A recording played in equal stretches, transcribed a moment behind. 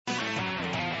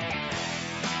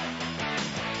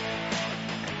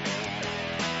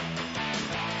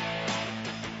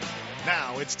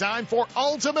it's time for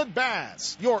Ultimate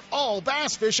Bass, your all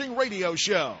bass fishing radio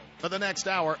show. For the next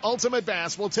hour, Ultimate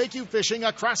Bass will take you fishing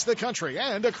across the country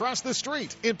and across the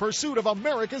street in pursuit of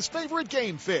America's favorite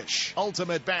game fish.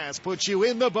 Ultimate Bass puts you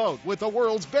in the boat with the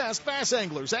world's best bass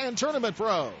anglers and tournament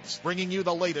pros, bringing you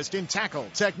the latest in tackle,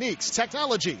 techniques,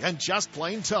 technology, and just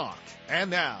plain talk. And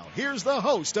now, here's the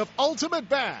host of Ultimate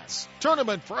Bass,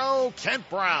 Tournament Pro Kent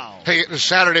Brown. Hey, it is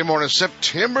Saturday morning,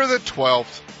 September the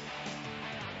 12th.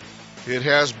 It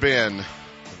has been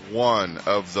one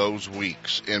of those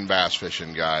weeks in bass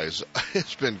fishing, guys.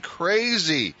 It's been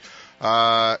crazy.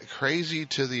 Crazy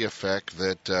to the effect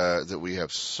that we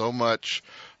have so much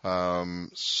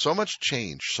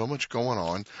change, so much going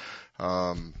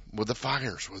on, with the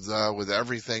fires, with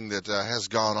everything that has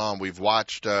gone on. We've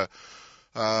watched, just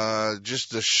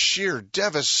the sheer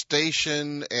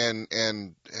devastation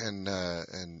and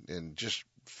just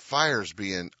fires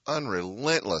being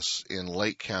unrelentless in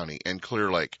Lake County and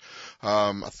Clear Lake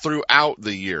throughout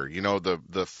the year. You know,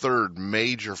 the third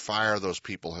major fire those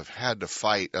people have had to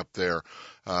fight up there,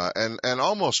 and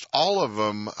almost all of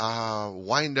them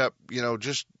wind up,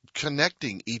 just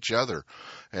connecting each other,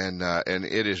 and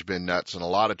it has been nuts, and a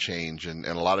lot of change and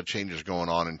a lot of changes going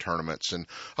on in tournaments, and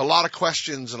a lot of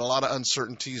questions and a lot of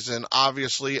uncertainties, and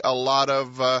obviously a lot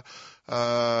of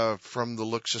from the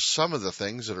looks of some of the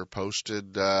things that are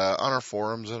posted on our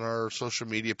forums and our social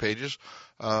media pages,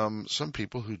 some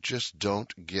people who just don't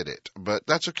get it. But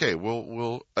that's okay.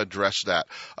 We'll address that.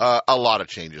 A lot of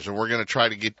changes, and we're going to try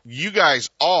to get you guys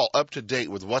all up to date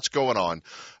with what's going on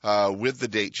with the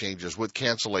date changes, with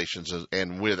cancellations,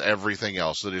 and with everything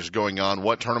else that is going on,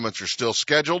 what tournaments are still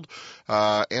scheduled,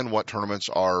 and what tournaments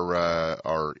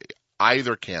are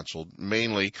either canceled,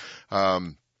 mainly.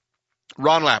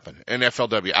 Ron Lappin and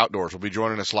FLW Outdoors will be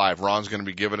joining us live. Ron's going to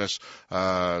be giving us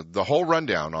the whole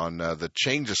rundown on the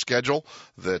change of schedule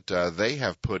that they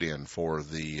have put in for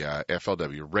the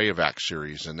FLW Rayovac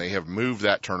series, and they have moved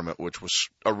that tournament, which was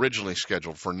originally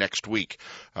scheduled for next week,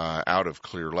 out of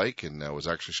Clear Lake, and was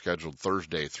actually scheduled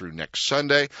Thursday through next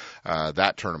Sunday.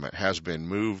 That tournament has been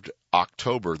moved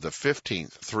October the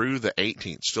 15th through the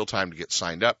 18th. Still time to get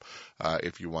signed up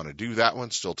if you want to do that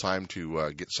one. Still time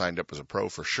to get signed up as a pro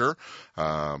for sure.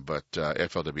 But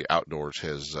FLW Outdoors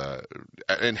has,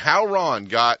 and how Ron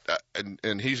got,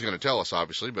 and he's going to tell us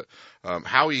obviously, but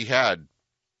how he had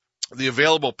the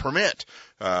available permit,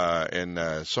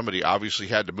 and somebody obviously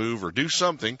had to move or do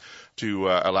something to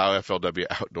allow FLW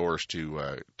Outdoors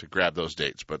to grab those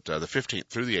dates. But the 15th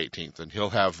through the 18th, and he'll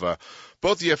have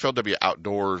both the FLW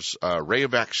Outdoors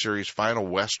Rayovac Series final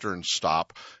Western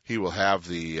stop. He will have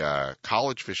the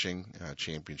College Fishing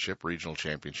Championship, Regional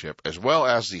Championship, as well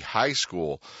as the High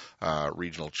School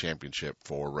Regional Championship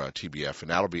for TBF,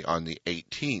 and that'll be on the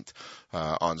 18th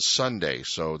on Sunday.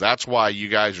 So that's why you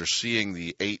guys are seeing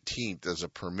the 18th as a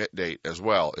permit date as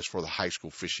well as for the high school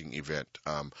fishing event.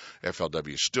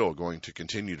 FLW is still going to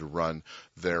continue to run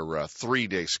their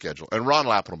 3-day schedule. And Ron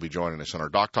Lappin will be joining us in our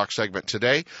Dock Talk segment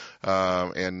today,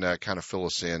 and kind of fill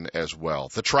us in as well.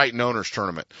 The Triton Owners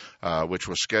Tournament, which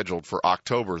was scheduled for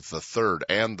October the 3rd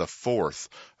and the 4th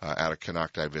out of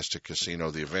Canocti Vista Casino,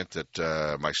 the event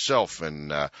that myself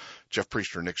and Jeff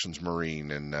Priester, Nixon's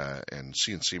Marine, and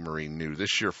CNC Marine knew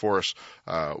this year for us,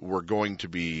 we're going to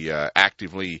be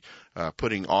actively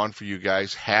putting on for you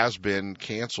guys, has been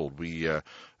canceled. We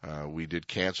did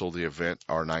cancel the event,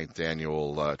 our 9th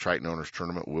annual Triton Owners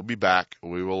Tournament. We'll be back.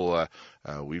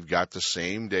 We've got the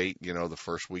same date, the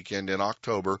first weekend in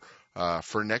October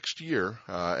for next year,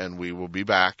 and we will be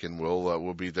back, and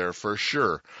we'll be there for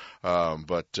sure.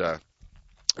 But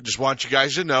I just want you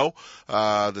guys to know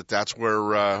that's where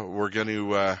we're going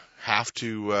to have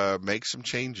to make some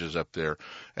changes up there,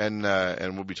 and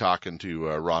we'll be talking to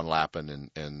Ron Lappin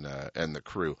and the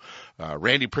crew.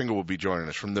 Randy Pringle will be joining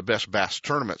us from the Best Bass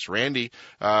Tournaments. Randy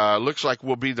looks like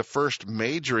will be the first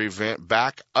major event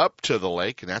back up to the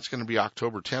lake, and that's going to be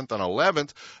October 10th and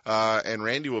 11th. And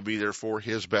Randy will be there for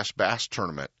his Best Bass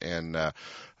Tournament, and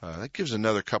that gives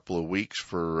another couple of weeks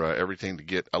for everything to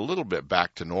get a little bit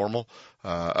back to normal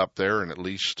up there, and at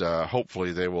least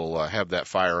hopefully they will have that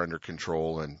fire under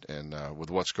control and with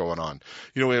what's going on.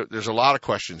 There's a lot of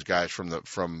questions, guys, from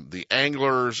the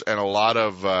anglers and a lot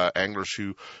of anglers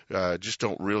who just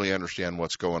don't really understand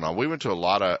what's going on. We went to a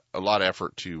lot of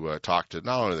effort to talk to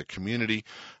not only the community,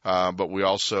 but we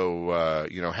also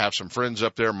have some friends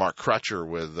up there. Mark Crutcher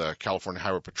with California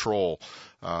Highway Patrol.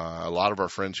 A lot of our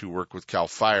friends who work with CAL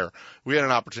FIRE, we had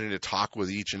an opportunity to talk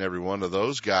with each and every one of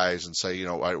those guys and say,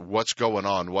 what's going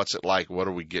on? What's it like? What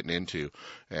are we getting into?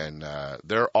 And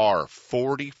there are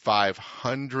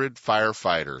 4,500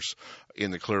 firefighters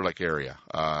in the Clear Lake area.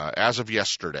 As of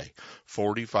yesterday,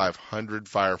 4,500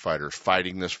 firefighters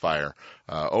fighting this fire,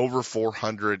 over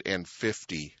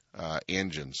 450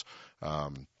 engines.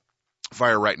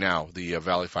 Fire right now, the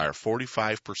Valley Fire,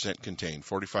 45% contained,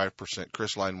 45%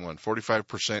 Chris Line 1,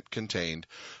 45% contained.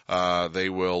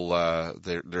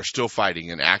 They're still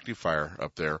fighting an active fire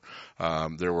up there.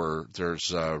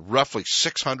 There's roughly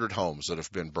 600 homes that have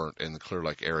been burnt in the Clear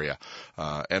Lake area.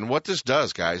 And what this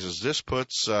does, guys, is this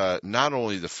puts not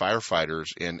only the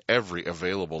firefighters in every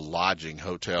available lodging,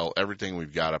 hotel, everything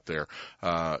we've got up there.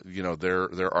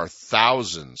 There are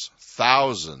thousands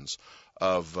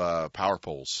of power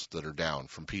poles that are down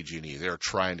from PG&E. They're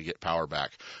trying to get power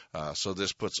back. So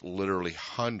this puts literally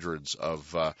hundreds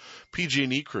of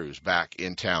PG&E crews back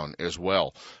in town as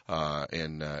well,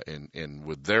 and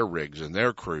with their rigs and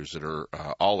their crews that are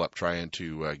all up trying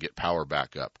to get power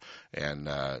back up. And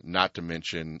not to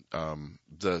mention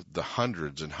the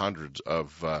hundreds and hundreds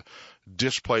of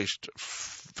displaced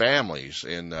families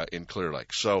in Clear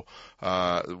Lake. So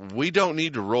we don't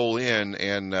need to roll in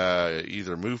and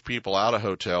either move people out of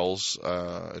hotels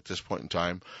at this point in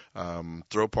time,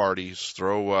 throw parties,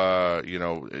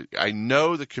 I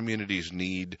know the communities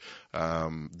need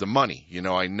the money.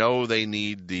 I know they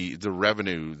need the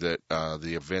revenue that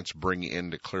the events bring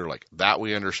into Clear Lake. That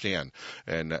we understand,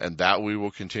 and that we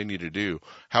will continue to do.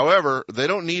 However, they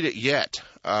don't need it yet.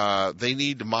 They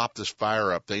need to mop this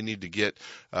fire up. They need to get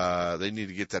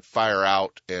that fire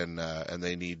out, and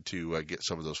they need to get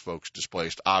some of those folks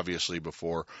displaced, obviously,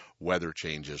 before weather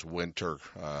changes, winter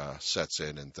sets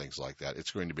in, and things like that.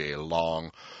 It's going to be a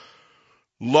long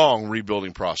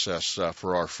rebuilding process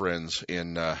for our friends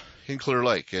in Clear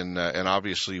Lake, and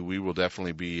obviously we will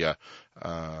definitely be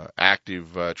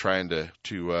active trying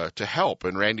to help.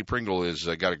 And Randy Pringle has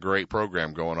got a great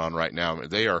program going on right now.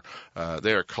 They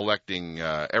are collecting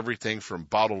everything from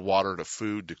bottled water to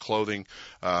food to clothing,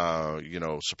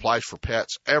 supplies for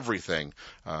pets, everything,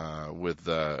 with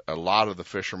a lot of the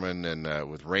fishermen, and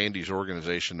with Randy's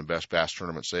organization, the Best Bass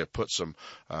Tournaments. They have put some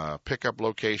pickup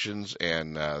locations,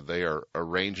 and they are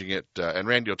arranging it, and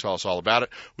Randy will tell us all about it.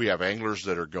 We have anglers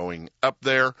that are going up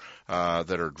there,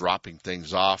 that are dropping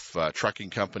things off,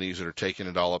 trucking companies that are taking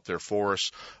it all up there for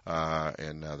us,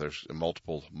 and there's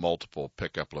multiple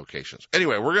pickup locations.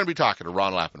 Anyway, we're going to be talking to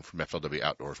Ron Lappin from FLW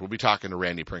Outdoors. We'll be talking to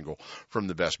Randy Pringle from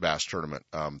the Best Bass Tournament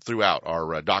throughout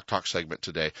our Doc Talk segment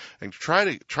today, and try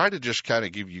to just kind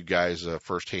of give you guys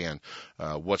firsthand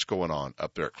what's going on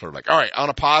up there at Clear Lake. All right, on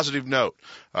a positive note,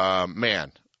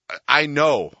 man, I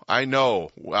know,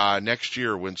 next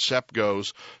year when Sepp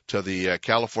goes to the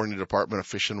California Department of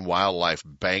Fish and Wildlife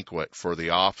banquet for the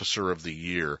Officer of the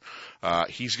Year,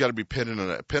 he's got to be pinning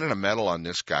a medal on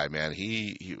this guy, man.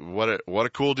 What a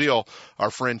cool deal. Our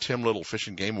friend Tim Little, Fish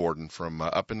and Game Warden from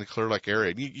up in the Clear Lake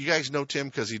area. You guys know Tim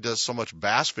because he does so much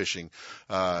bass fishing,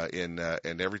 and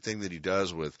everything that he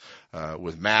does with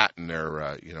Matt and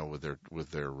their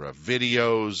with their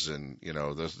videos, and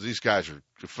these guys are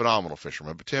phenomenal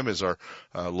fishermen. But Tim is our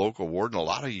local warden. A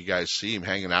lot of you guys see him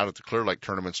hanging out at the Clear Lake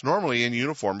tournaments, normally in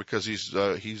uniform, because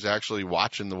he's actually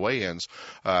watching the weigh-ins.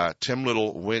 Tim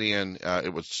Little went in.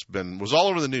 It was all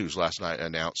over the news last night.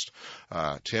 Announced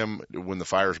Tim, when the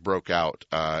fires broke out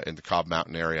in the Cobb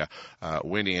Mountain area,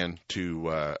 went in to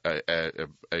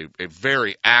a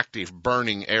very active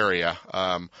burning area,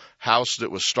 house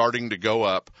that was starting to go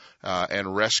up,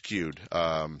 and rescued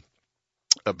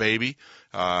a baby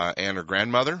and her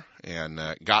grandmother, and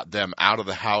got them out of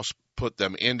the house, put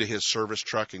them into his service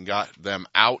truck, and got them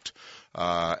out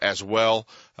as well.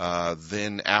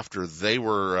 Then after they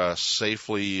were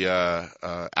safely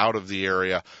out of the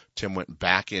area, Tim went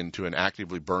back into an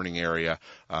actively burning area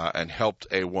and helped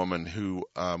a woman who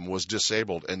was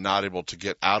disabled and not able to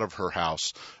get out of her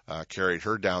house, carried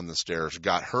her down the stairs,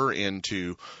 got her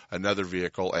into another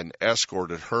vehicle, and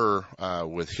escorted her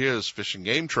with his fish and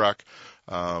game truck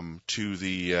to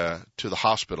the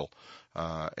hospital.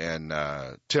 And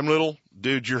Tim Little,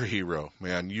 dude, you're a hero,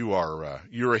 man.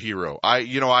 You're a hero.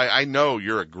 I know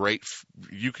you're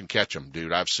you can catch them,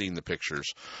 dude. I've seen the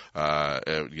pictures,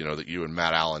 that you and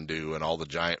Matt Allen do, and all the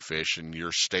giant fish, and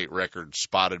your state record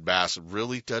spotted bass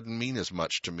really doesn't mean as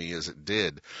much to me as it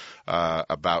did,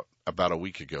 about a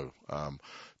week ago.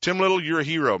 Tim Little, you're a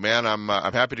hero, man. I'm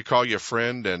happy to call you a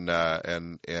friend, and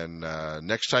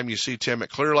next time you see Tim at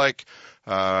Clear Lake,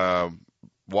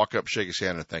 walk up, shake his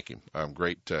hand, and thank him.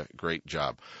 Great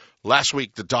job. Last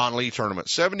week, the Don Lee tournament,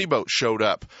 70 boats showed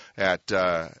up at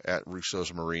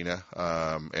Russo's Marina,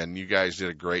 and you guys did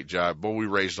a great job. Boy, we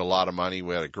raised a lot of money.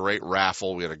 We had a great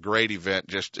raffle. We had a great event.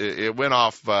 Just it went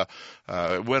off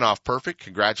perfect.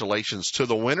 Congratulations to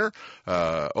the winner,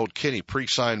 old Kenny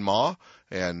Pre-Sign Ma,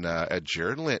 and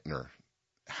Jared Lintner.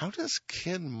 How does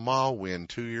Ken Ma win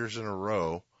 2 years in a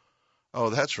row?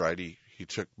 Oh, that's right. He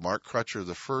took Mark Crutcher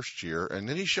the first year, and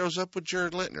then he shows up with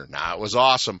Jared Lintner. It was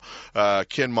awesome.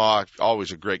 Ken Ma,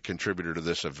 always a great contributor to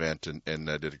this event, and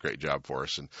did a great job for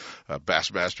us. And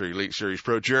Bassmaster Elite Series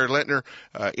Pro Jared Lintner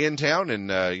in town,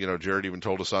 and Jared even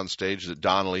told us on stage that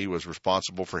Don Lee was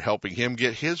responsible for helping him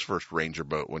get his first Ranger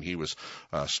boat when he was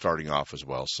starting off as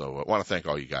well. So I want to thank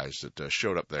all you guys that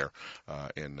showed up there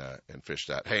and fished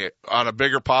that. Hey, on a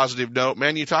bigger positive note,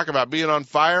 man, you talk about being on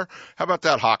fire. How about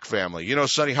that Hawk family?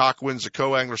 Sonny Hawk wins the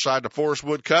co-angler side of the Forest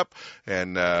Wood Cup,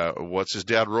 and what's his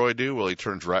dad Roy do? Well, he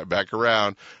turns right back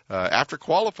around after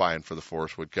qualifying for the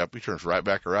Forest Wood Cup. He turns right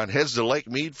back around, heads to Lake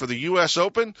Mead for the U.S.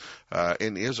 Open,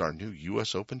 and is our new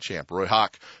U.S. Open champ. Roy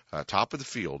Hawk, top of the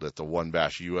field at the One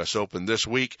Bass U.S. Open this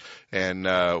week, and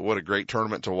what a great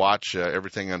tournament to watch.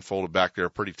 Everything unfolded back there,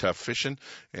 pretty tough fishing,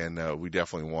 and we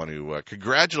definitely want to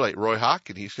congratulate Roy Hawk,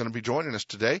 and he's going to be joining us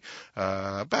today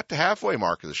about the halfway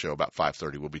mark of the show, about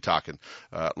 5:30. We'll be talking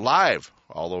live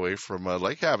all the way from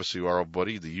Lake Havasu, our old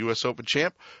buddy, the U.S. Open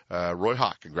champ, Roy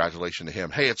Hawk. Congratulations to him.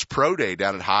 Hey, it's Pro Day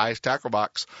down at High's Tackle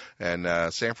Box in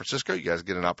San Francisco. You guys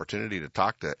get an opportunity to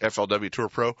talk to FLW Tour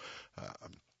Pro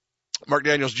Mark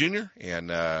Daniels Jr.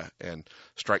 and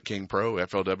Strike King Pro,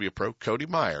 FLW Pro, Cody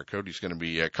Meyer. Cody's going to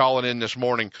be calling in this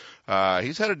morning.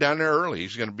 He's headed down there early.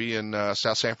 He's going to be in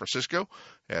South San Francisco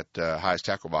at High's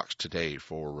Tackle Box today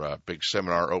for a big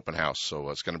seminar open house.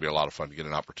 So it's going to be a lot of fun to get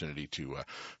an opportunity to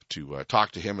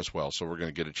talk to him as well. So we're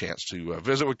going to get a chance to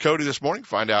visit with Cody this morning,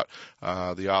 find out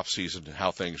the off season and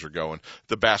how things are going.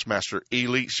 The Bassmaster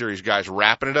Elite Series guys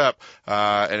wrapping it up.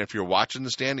 And if you're watching the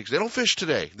standings, they don't fish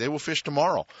today. They will fish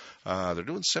tomorrow. They're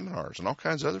doing seminars and all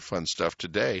kinds of other fun stuff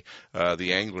today.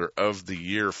 The Angler of the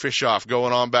Year fish off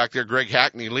going on back there. Greg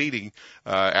Hackney leading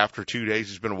after 2 days.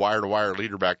 He's been a wire-to-wire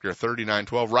leader back there,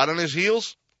 39-12. Right on his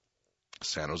heels,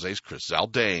 San Jose's Chris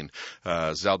Zaldane.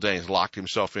 Zaldane's locked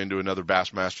himself into another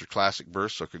Bassmaster Classic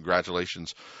berth, so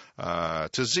congratulations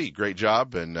to Z. Great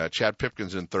job. And Chad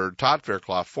Pipkins in third, Todd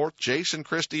Fairclough fourth, Jason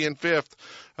Christie in fifth,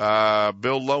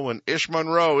 Bill Lowen, Ish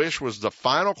Monroe. Ish was the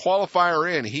final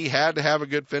qualifier in. He had to have a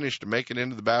good finish to make it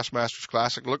into the Bassmasters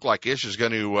Classic. Looked like Ish is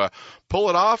going to pull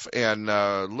it off, and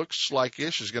looks like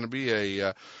Ish is going to be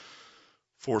a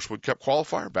Forest Wood Cup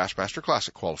qualifier, Bassmaster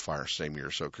Classic qualifier, same year.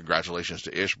 So congratulations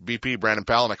to Ish. BP Brandon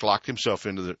Palaniuk locked himself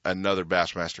into another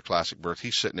Bassmaster Classic berth.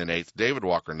 He's sitting in 8th. David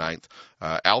Walker 9th.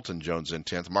 Alton Jones in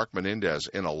 10th. Mark Menendez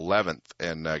in 11th.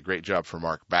 And great job for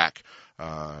Mark back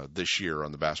this year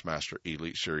on the Bassmaster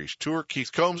Elite Series Tour.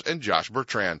 Keith Combs and Josh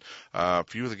Bertrand. A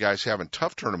few of the guys having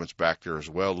tough tournaments back there as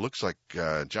well. Looks like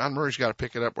John Murray's got to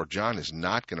pick it up, or John is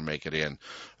not going to make it in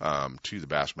to the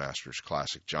Bassmasters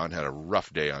Classic. John had a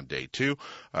rough day on day 2.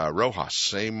 Rojas,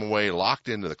 same way, locked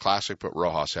into the Classic, but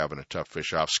Rojas having a tough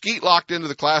fish off. Skeet locked into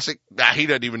the Classic. He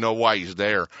doesn't even know why he's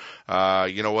there.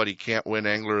 You know what? He can't win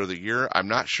Angler of the Year. I'm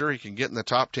not sure he can get in the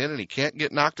top 10, and he can't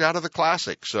get knocked out of the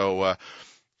Classic. So,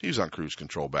 he's on cruise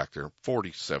control back there,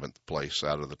 47th place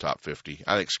out of the top 50.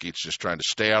 I think Skeet's just trying to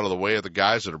stay out of the way of the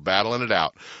guys that are battling it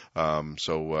out.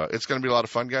 So it's going to be a lot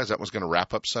of fun, guys. That one's going to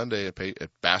wrap up Sunday at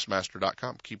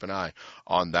Bassmaster.com. Keep an eye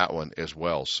on that one as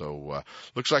well. So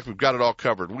looks like we've got it all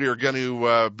covered. We are going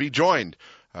to be joined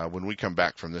when we come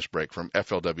back from this break from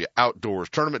FLW Outdoors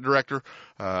Tournament Director,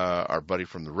 our buddy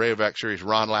from the Rayovac Series,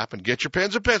 Ron Lappin. Get your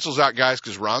pens and pencils out, guys,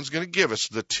 because Ron's going to give us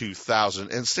the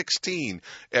 2016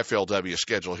 FLW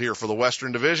schedule here for the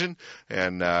Western Division.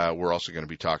 And we're also going to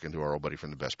be talking to our old buddy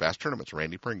from the Best Bass Tournaments,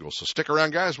 Randy Pringle. So stick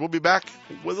around, guys. We'll be back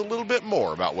with a little bit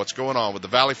more about what's going on with the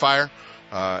Valley Fire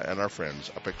and our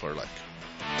friends up at Clear Lake.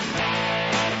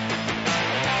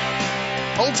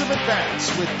 Ultimate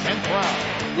Bass with Kent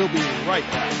Brown. We'll be right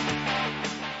back.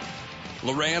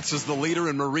 Lowrance is the leader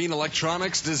in marine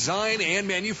electronics design and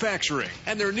manufacturing.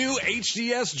 And their new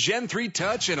HDS Gen 3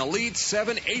 Touch and Elite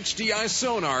 7 HDI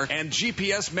sonar and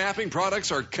GPS mapping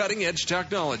products are cutting-edge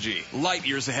technology, light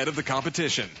years ahead of the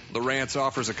competition. Lowrance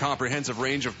offers a comprehensive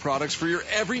range of products for your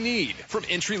every need, from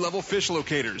entry-level fish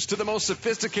locators to the most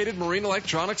sophisticated marine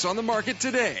electronics on the market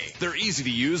today. They're easy to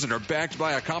use and are backed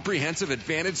by a comprehensive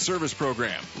advantage service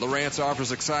program. Lowrance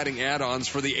offers exciting add-ons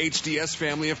for the HDS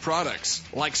family of products,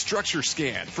 like structure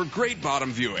scan for great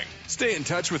bottom viewing. Stay in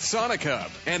touch with Sonic Hub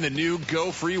and the new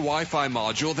Go Free Wi-Fi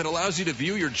module that allows you to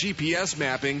view your GPS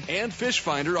mapping and fish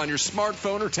finder on your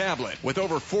smartphone or tablet. With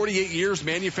over 48 years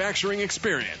manufacturing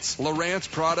experience, Lowrance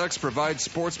products provide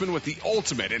sportsmen with the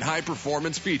ultimate in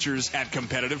high-performance features at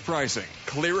competitive pricing.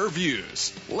 Clearer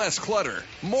views, less clutter,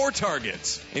 more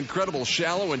targets, incredible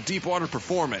shallow and deep water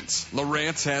performance.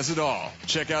 Lowrance has it all.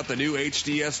 Check out the new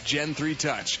HDS Gen 3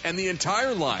 Touch and the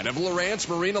entire line of Lowrance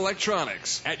Marine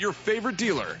Electronics at your favorite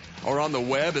dealer or on the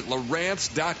web at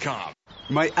Lowrance.com.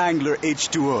 My angler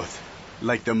H2O.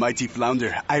 Like the mighty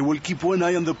flounder, I will keep one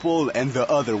eye on the pole and the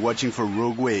other watching for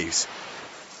rogue waves.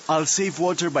 I'll save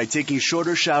water by taking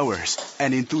shorter showers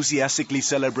and enthusiastically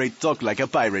celebrate Talk Like a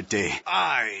Pirate Day.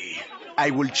 I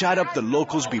will chat up the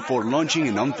locals before launching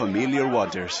in unfamiliar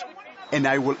waters. And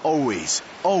I will always,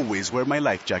 always wear my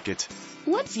life jacket.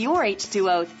 What's your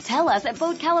H2O? Tell us at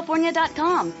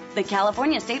BoatCalifornia.com. The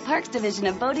California State Parks Division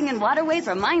of Boating and Waterways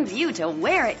reminds you to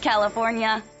wear it,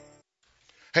 California.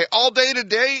 Hey, all day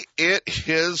today, it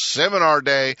is Seminar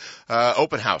Day,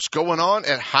 open house going on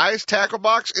at High's Tackle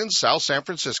Box in South San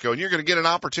Francisco. And you're going to get an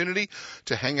opportunity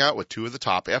to hang out with two of the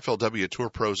top FLW Tour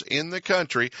pros in the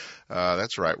country.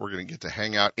 That's right. We're going to get to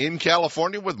hang out in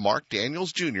California with Mark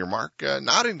Daniels Jr. Mark,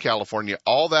 not in California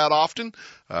all that often,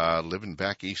 living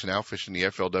back east now, fishing the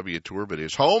FLW Tour, but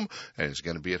is home and is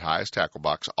going to be at High's Tackle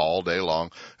Box all day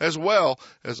long, as well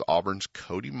as Auburn's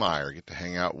Cody Meyer. Get to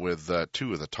hang out with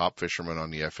two of the top fishermen on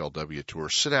the FLW Tour.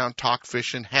 Sit down, talk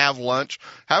fishing, have lunch,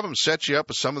 have them set you up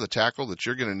with some of the tackle that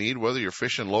you're going to need, whether you're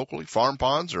fishing locally, farm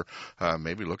ponds, or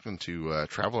maybe looking to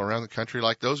travel around the country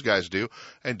like those guys do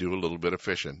and do a little bit of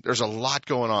fishing. There's a lot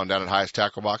going on down at High's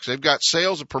Tackle Box. They've got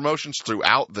sales and promotions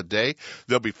throughout the day.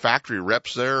 There'll be factory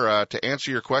reps there to answer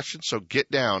your questions, so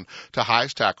get down to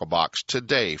High's Tackle Box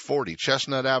today, 40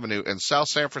 Chestnut Avenue in South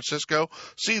San Francisco.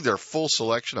 See their full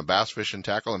selection of bass fishing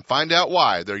tackle and find out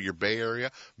why they're your Bay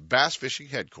Area bass fishing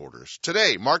headquarters.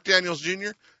 Today, Mark Daniels Jr.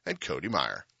 and Cody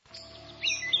Meyer.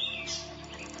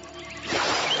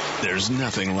 There's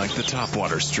nothing like the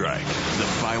topwater strike. The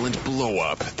violent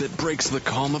blow-up that breaks the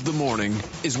calm of the morning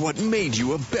is what made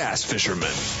you a bass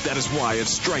fisherman. That is why at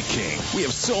Strike King, we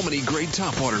have so many great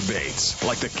topwater baits,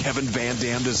 like the Kevin Van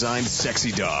Dam designed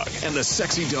Sexy Dog and the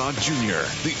Sexy Dog Jr.,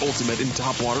 the ultimate in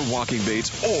topwater walking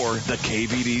baits, or the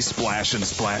KVD Splash and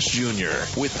Splash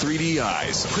Jr. with 3D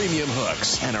eyes, premium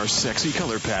hooks, and our sexy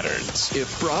color patterns. If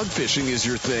frog fishing is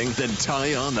your thing, then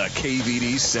tie on the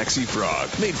KVD Sexy Frog,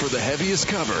 made for the heaviest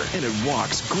cover, and it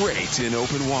walks great in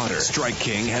open water. Strike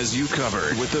King has you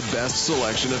covered with the best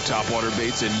selection of topwater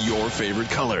baits in your favorite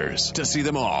colors. To see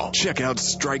them all, check out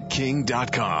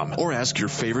StrikeKing.com or ask your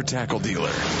favorite tackle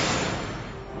dealer.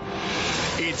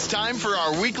 It's time for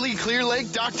our weekly Clear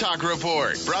Lake Dock Talk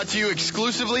Report, brought to you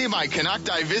exclusively by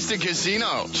Canocti Vista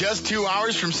Casino, just 2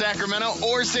 hours from Sacramento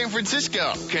or San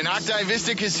Francisco. Canocti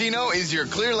Vista Casino is your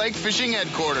Clear Lake fishing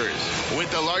headquarters.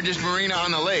 With the largest marina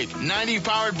on the lake, 90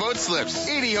 powered boat slips,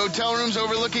 80 hotel rooms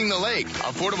overlooking the lake,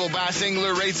 affordable bass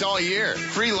angler rates all year,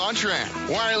 free launch ramp,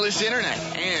 wireless internet,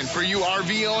 and for you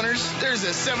RV owners, there's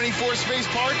a 74-space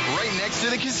park right next to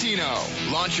the casino.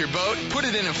 Launch your boat, put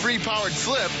it in a free powered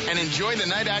slip, and enjoy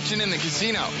the night action in the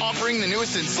casino, offering the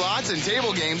newest in slots and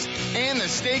table games and the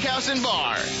steakhouse and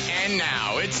bar. And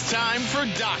now it's time for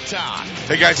Dock Talk.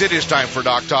 Hey guys, it is time for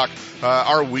Dock Talk.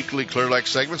 Our weekly Clear Lake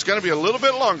segment's going to be a little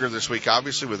bit longer this week,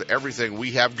 obviously, with everything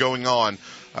we have going on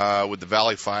with the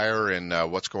Valley Fire and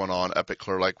what's going on up at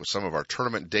Clear Lake with some of our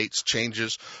tournament dates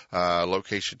changes,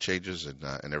 location changes,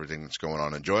 and everything that's going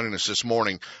on. And joining us this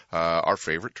morning, our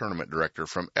favorite tournament director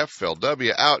from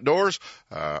FLW Outdoors,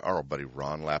 our old buddy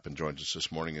Ron Lappin joins us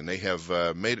this morning, and they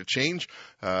have made a change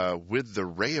with the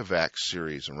Rayovac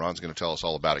series, and Ron's going to tell us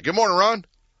all about it. Good morning, Ron.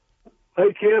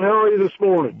 Hey, Ken, how are you this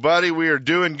morning? Buddy, we are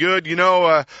doing good. You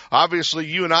know, obviously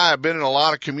you and I have been in a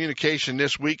lot of communication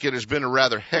this week. It has been a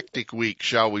rather hectic week,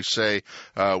 shall we say,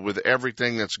 with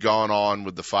everything that's gone on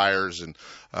with the fires and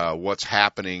what's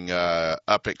happening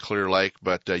up at Clear Lake.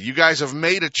 But you guys have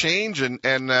made a change, and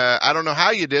I don't know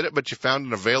how you did it, but you found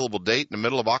an available date in the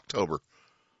middle of October.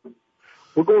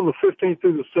 We're going the 15th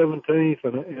through the 17th,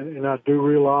 and I do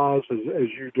realize, as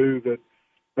you do, that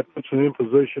puts an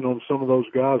imposition on some of those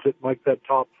guys that make that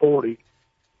top 40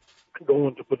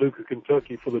 going to Paducah,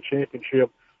 Kentucky for the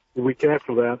championship the week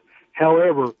after that.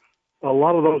 However, a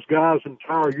lot of those guys'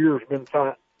 entire year has been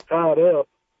tied up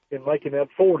in making that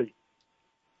 40.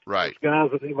 Right. There's guys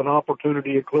that have an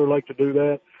opportunity at Clear Lake to do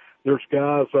that. There's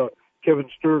guys, Kevin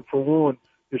Stewart, for one,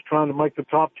 is trying to make the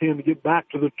top 10 to get back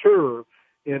to the tour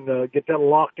and get that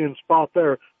locked-in spot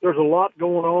there. There's a lot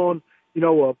going on. You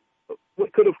know, we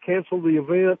could have canceled the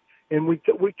event And we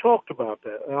talked about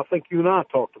that. And I think you and I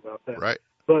talked about that. Right.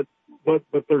 But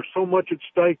there's so much at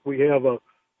stake. We have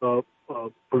a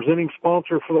presenting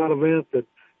sponsor for that event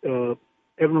that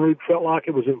Evan Reed felt like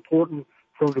it was important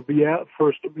for us to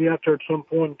be out there at some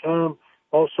point in time.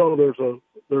 Also, there's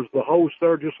the host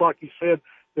there, just like you said.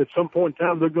 At some point in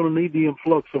time, they're going to need the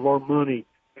influx of our money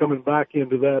coming back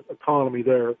into that economy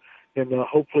there, and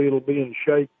hopefully it'll be in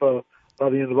shape by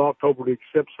the end of October to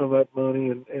accept some of that money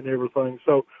and everything.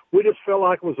 So we just felt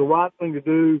like it was the right thing to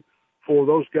do for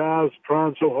those guys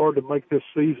trying so hard to make this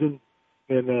season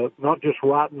and not just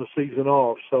writing the season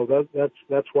off. So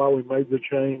that's why we made the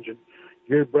change. And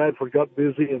Gary Bradford got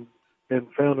busy and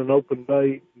found an open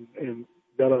date and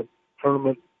got a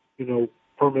tournament,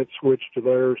 permit switch to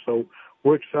there. So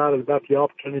we're excited about the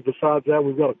opportunity. Besides that,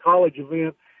 we've got a college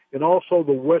event and also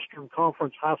the Western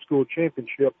Conference High School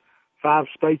Championship. 5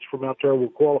 states from out there will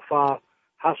qualify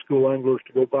high school anglers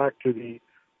to go back to the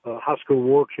High School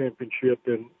World Championship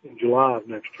in July of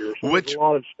next year. So there's a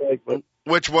lot at stake, but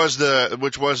which was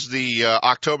the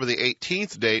October the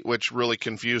 18th date, which really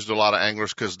confused a lot of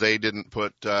anglers because they didn't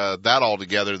put that all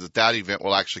together. That event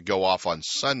will actually go off on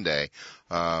Sunday.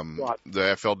 Right.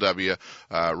 The FLW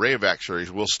Rayovac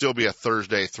Series will still be a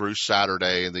Thursday through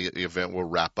Saturday, and the event will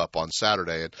wrap up on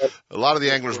Saturday. And a lot of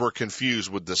the anglers were confused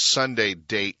with the Sunday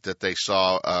date that they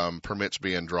saw permits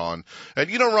being drawn. And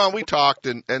Ron, we talked,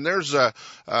 and there's a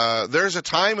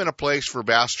time and a place for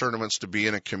bass tournaments to be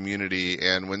in a community,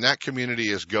 and when that community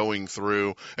is going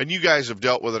through, and you guys have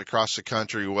dealt with it across the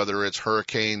country, whether it's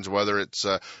hurricanes, whether it's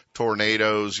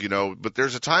tornadoes, but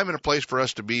there's a time and a place for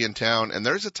us to be in town, and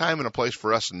there's a time and a place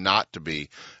for us not to be.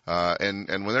 And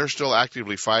when they're still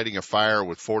actively fighting a fire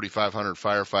with 4,500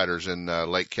 firefighters in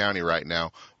Lake County right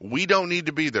now, we don't need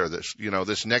to be there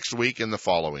this next week and the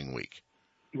following week.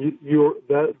 You're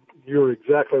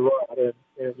exactly right.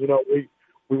 And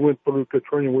we went through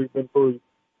Katrina. We've been through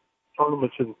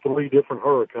tournaments in 3 different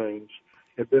hurricanes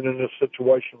and been in this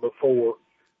situation before.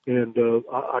 And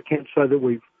I can't say that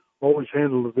we've always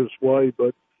handled it this way,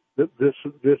 but this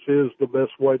is the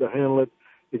best way to handle it.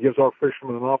 It gives our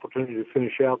fishermen an opportunity to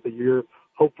finish out the year.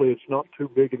 Hopefully it's not too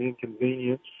big an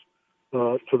inconvenience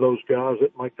to those guys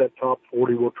that make that top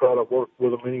 40. We'll try to work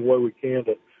with them any way we can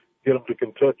to get them to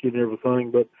Kentucky and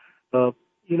everything. But,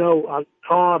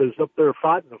 Todd is up there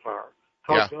fighting the fire.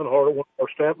 Todd Gunhart, one of our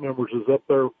staff members, is up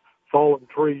there falling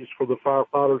trees for the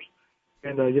firefighters.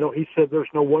 And, he said there's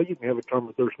no way you can have a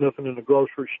tournament. There's nothing in the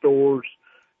grocery stores.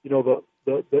 The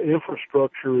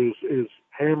infrastructure is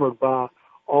hammered by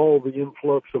all the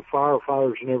influx of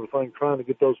firefighters and everything, trying to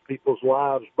get those people's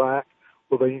lives back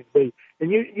where they need to be.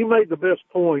 And you made the best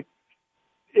point.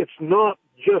 It's not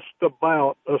just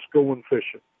about us going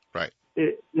fishing. Right.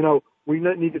 We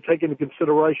need to take into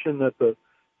consideration that the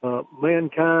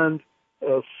mankind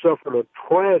suffered a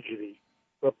tragedy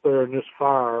up there in this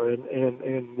fire,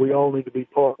 and we all need to be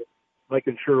part of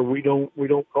making sure we don't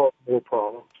cause more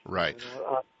problems. Right.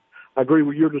 I agree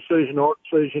with your decision, our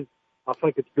decision. I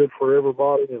think it's good for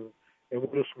everybody, and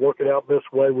we'll just work it out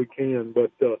best way we can.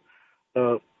 But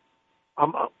I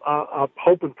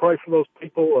hope and pray for those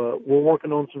people. We're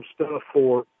working on some stuff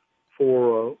for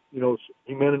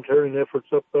humanitarian efforts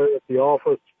up there at the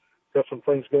office. Got some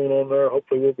things going on there.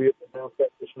 Hopefully we'll be able to announce that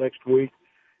this next week.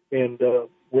 And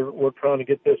we're trying to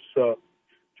get this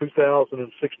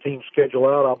 2016 schedule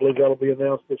out. I believe that'll be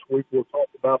announced this week. We'll talk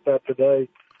about that today.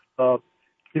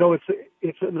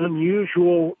 It's an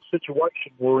unusual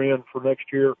situation we're in for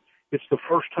next year. It's the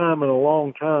first time in a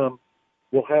long time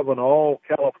we'll have an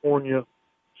all-California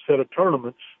set of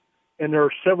tournaments, and there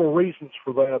are several reasons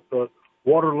for that. The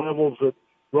water levels at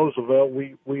Roosevelt,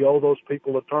 we owe those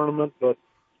people a tournament, but,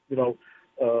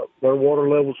 their water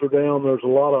levels are down. There's a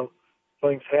lot of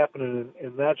things happening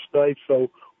in that state, so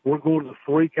we're going to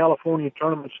 3 California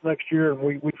tournaments next year, and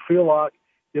we feel like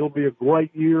it'll be a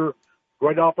great year,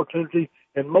 great opportunity.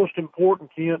 And most important,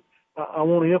 Kent, I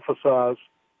want to emphasize,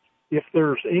 if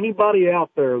there's anybody out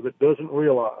there that doesn't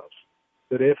realize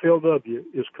that FLW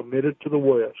is committed to the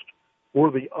West,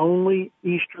 we're the only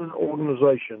Eastern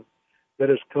organization that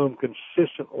has come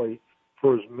consistently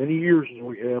for as many years as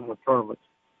we have in the tournaments.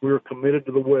 We are committed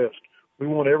to the West. We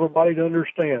want everybody to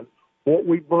understand what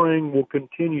we bring will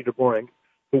continue to bring.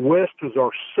 The West is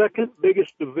our second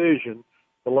biggest division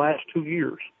the last 2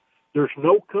 years. There's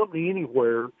no company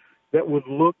anywhere that would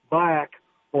look back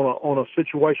on a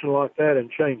situation like that and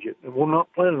change it. And we're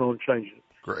not planning on changing it.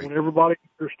 Great. When everybody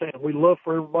understands, we love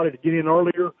for everybody to get in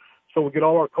earlier so we get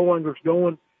all our co-anglers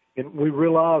going. And we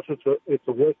realize it's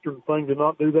a Western thing to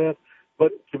not do that.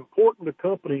 But it's important to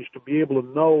companies to be able to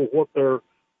know what their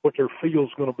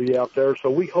field's going to be out there. So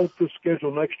we hope this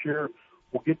schedule next year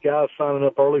We'll get guys signing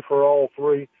up early for all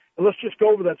three. And let's just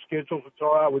go over that schedule if it's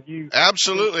all right with you.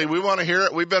 Absolutely. We want to hear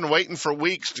it. We've been waiting for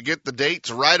weeks to get the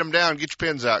dates. Write them down. Get your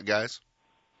pens out, guys.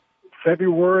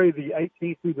 February the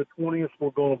 18th through the 20th,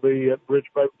 we're going to be at Bridge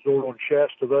Bay Resort on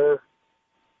Shasta there.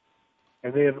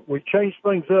 And then we changed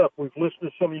things up. We've listened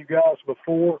to some of you guys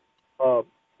before.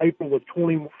 April the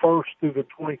 21st through the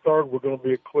 23rd, we're going to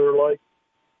be at Clear Lake,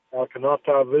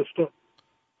 Canocti Vista.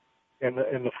 And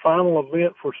the final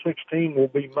event for 16 will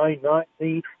be May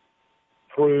 19th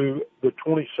through the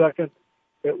 22nd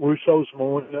at Russo's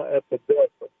Marina at the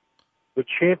Delta. The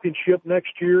championship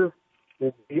next year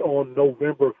will be on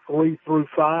November 3 through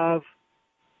 5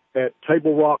 at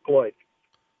Table Rock Lake.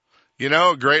 You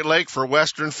know, Great Lake for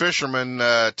Western fishermen.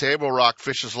 Table Rock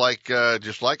fishes like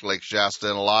just like Lake Shasta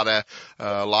in a lot of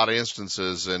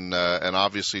instances, and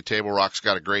obviously Table Rock's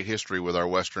got a great history with our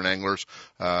Western anglers,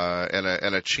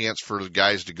 and a chance for the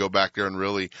guys to go back there and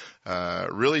really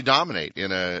dominate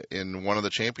in one of the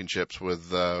championships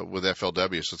with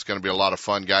FLW. So it's going to be a lot of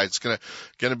fun, guys. It's going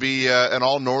to be an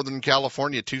all Northern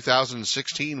California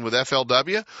 2016 with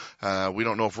FLW. We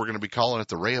don't know if we're going to be calling it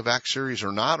the Rayovac Series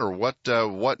or not, or what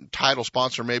title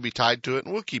sponsor may be tied to it,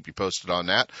 and we'll keep you posted on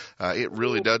that. It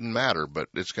really doesn't matter, but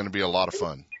it's going to be a lot of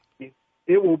fun.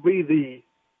 It will be the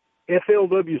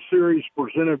FLW Series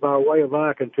presented by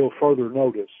Rayovac until further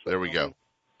notice. There we go.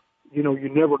 You know, you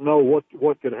never know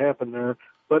what could happen there.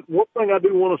 But one thing I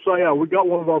do want to say, we got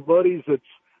one of our buddies that's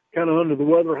kind of under the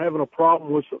weather, having a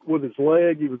problem with his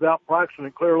leg. He was out practicing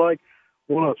at Clear Lake.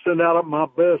 Want to send out my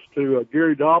best to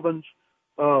Gary Dobbins.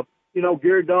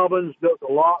 Gary Dobbins does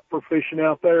a lot for fishing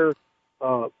out there.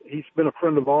 He's been a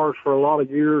friend of ours for a lot of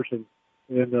years, and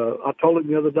I told him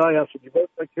the other day, I said, you better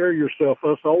take care of yourself.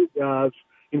 Us old guys,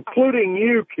 including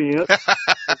you, Kent,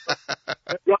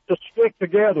 have got to stick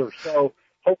together. So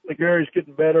hopefully Gary's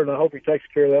getting better, and I hope he takes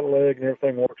care of that leg and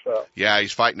everything works out. Yeah,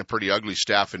 he's fighting a pretty ugly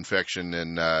staph infection,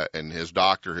 and his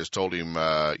doctor has told him,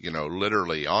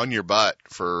 literally on your butt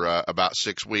for about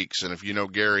 6 weeks. And if you know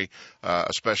Gary,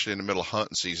 especially in the middle of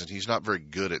hunting season, he's not very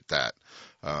good at that.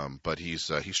 But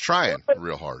he's trying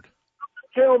real hard.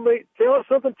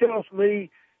 Something tells me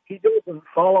he doesn't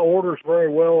follow orders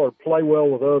very well or play well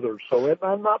with others. So it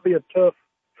might not be a tough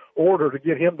order to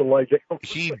get him to lay down.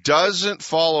 He doesn't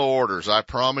follow orders. I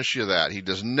promise you that. He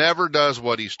never does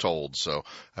what he's told. So,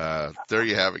 there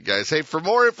you have it, guys. Hey, for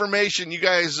more information, you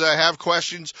guys have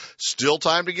questions, still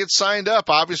time to get signed up.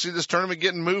 Obviously, this tournament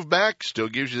getting moved back still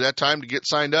gives you that time to get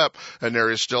signed up, and there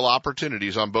is still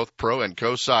opportunities on both pro and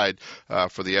co side,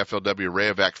 for the FLW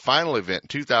Rayovac final event in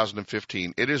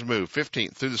 2015. It is moved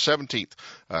 15th through the 17th,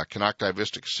 Canocti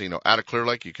Vista Casino out of Clear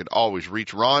Lake. You can always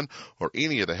reach Ron or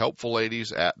any of the helpful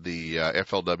ladies at the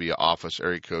FLW office,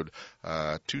 area code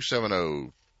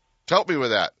 270. Help me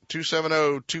with that.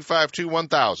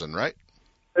 270-252-1000, right?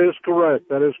 That is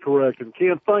correct. And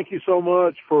Ken, thank you so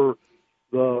much for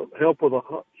the help with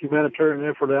the humanitarian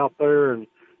effort out there. And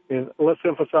let's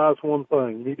emphasize one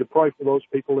thing: you need to pray for those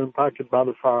people impacted by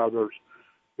the fire.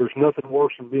 There's nothing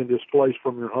worse than being displaced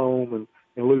from your home and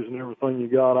losing everything you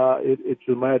got. It's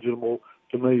imaginable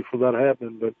to me for that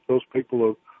happening, but those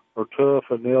people are tough,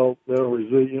 and they're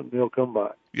resilient, and they'll come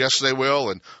back. Yes, they will,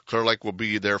 and Clear Lake will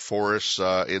be there for us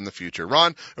in the future.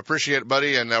 Ron, appreciate it,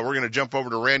 buddy, and we're going to jump over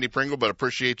to Randy Pringle, but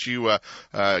appreciate you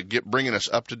bringing us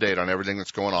up to date on everything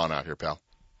that's going on out here, pal.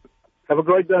 Have a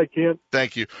great day, Ken.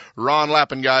 Thank you. Ron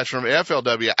Lappin, guys, from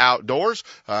FLW Outdoors,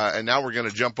 and now we're going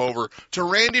to jump over to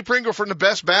Randy Pringle from the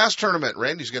Best Bass Tournament.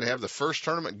 Randy's going to have the first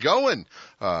tournament going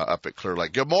up at Clear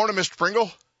Lake. Good morning, Mr. Pringle.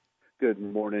 Good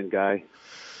morning, Guy.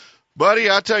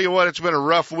 Buddy, I tell you what, it's been a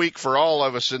rough week for all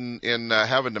of us in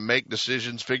having to make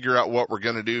decisions, figure out what we're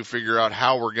going to do, figure out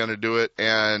how we're going to do it.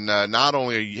 And not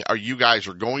only are you guys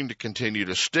going to continue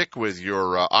to stick with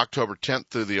your October 10th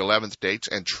through the 11th dates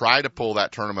and try to pull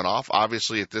that tournament off.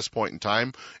 Obviously, at this point in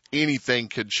time, anything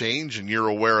could change, and you're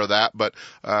aware of that. But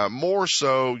more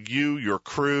so, your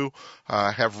crew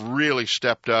have really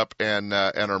stepped up and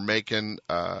are making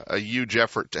a huge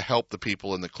effort to help the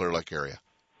people in the Clear Lake area.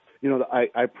 You know,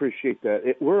 I appreciate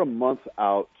that. We're a month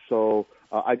out, so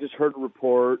I just heard a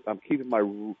report. I'm keeping my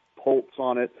pulse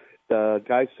on it. The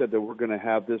guy said that we're going to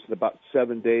have this in about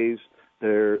 7 days.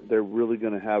 They're really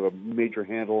going to have a major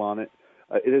handle on it.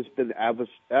 It has been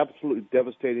absolutely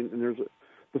devastating, and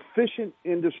the fishing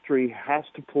industry has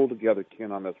to pull together,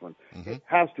 Ken, on this one. Mm-hmm. It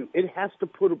has to. It has to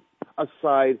put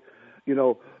aside. You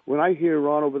know, when I hear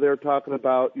Ron over there talking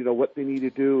about, what they need to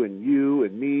do, and you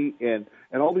and me and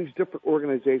all these different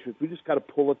organizations, we just got to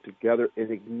pull it together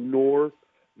and ignore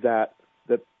the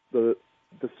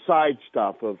side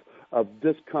stuff of of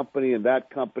this company and that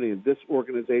company and this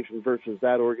organization versus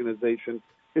that organization.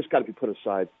 It's got to be put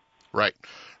aside. Right.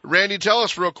 Randy, tell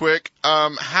us real quick,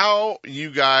 how you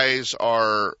guys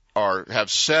have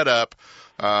set up,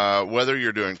 whether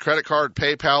you're doing credit card,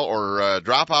 PayPal, or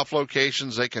drop-off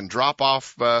locations. They can drop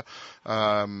off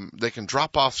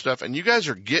stuff, and you guys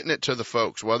are getting it to the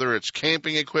folks, whether it's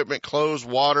camping equipment, clothes,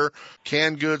 water,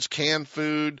 canned goods, canned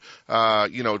food,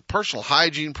 personal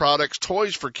hygiene products,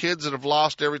 toys for kids that have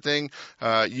lost everything.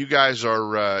 You guys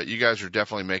are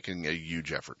definitely making a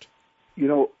huge effort.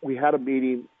 We had a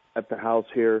meeting at the house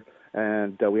here,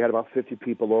 and we had about 50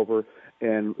 people over,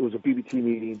 and it was a BBT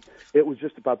meeting. It was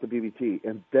just about the BBT,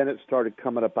 and then it started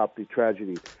coming about the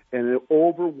tragedy. And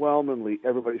overwhelmingly,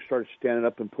 everybody started standing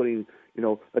up and putting,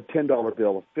 a $10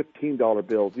 bill, a $15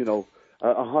 bill,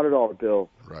 a $100 bill.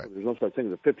 Right. There's no such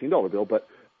thing as a $15 bill, but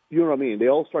you know what I mean? They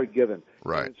all started giving.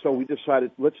 Right. And so we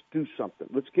decided, let's do something.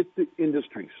 Let's get the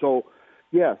industry. So,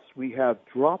 yes, we have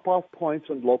drop-off points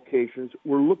and locations.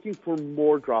 We're looking for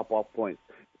more drop-off points.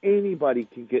 Anybody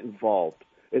can get involved.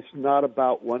 It's not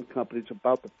about one company. It's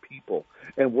about the people.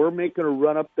 And we're making a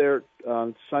run up there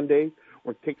on Sunday.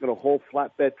 We're taking a whole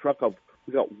flatbed truck of,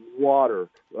 we got water,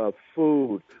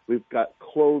 food, we've got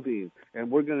clothing, and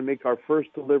we're going to make our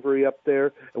first delivery up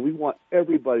there, and we want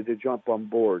everybody to jump on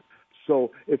board.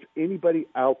 So if anybody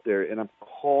out there, and I'm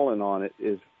calling on it,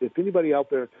 is if anybody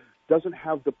out there doesn't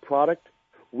have the product,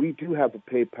 we do have the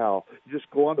PayPal. You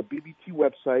just go on the BBT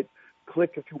website,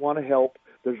 click if you want to help.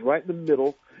 There's right in the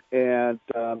middle, and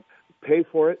pay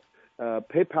for it.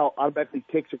 PayPal automatically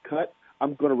takes a cut.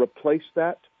 I'm going to replace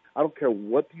that. I don't care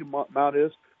what the amount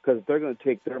is, because they're going to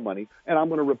take their money, and I'm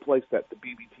going to replace that to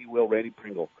BBT will Randy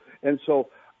Pringle. And so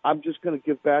I'm just going to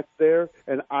give back there,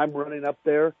 and I'm running up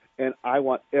there, and I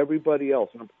want everybody else,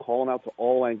 and I'm calling out to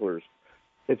all anglers.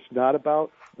 It's not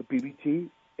about the BBT.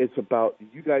 It's about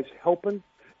you guys helping,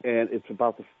 and it's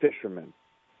about the fishermen.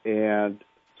 And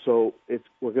so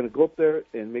we're going to go up there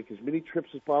and make as many trips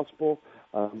as possible.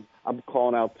 I'm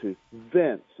calling out to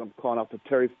Vince. I'm calling out to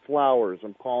Terry Flowers.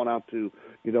 I'm calling out to,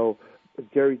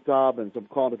 Gary Dobbins. I'm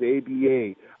calling out to the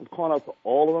ABA. I'm calling out to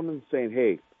all of them and saying,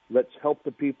 hey, let's help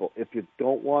the people. If you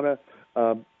don't want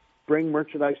to bring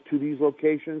merchandise to these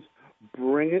locations,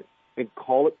 bring it and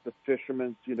call it the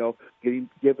fishermen's,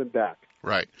 giving back.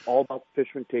 Right. All about the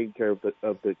fishermen taking care of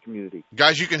the community.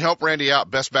 Guys, you can help Randy out.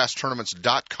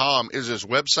 BestBassTournaments.com is his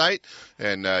website,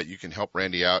 and you can help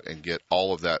Randy out and get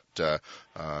all of that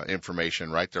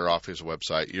information right there off his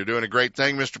website. You're doing a great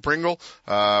thing, Mr. Pringle.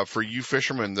 For you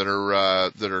fishermen that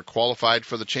are qualified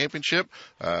for the championship,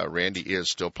 Randy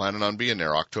is still planning on being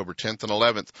there October 10th and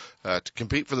 11th to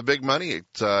compete for the big money.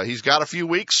 He's got a few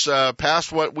weeks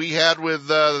past what we had with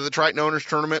the Triton Owners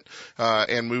Tournament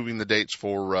and moving the dates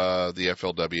for the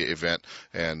FLW event,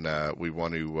 and we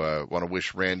want to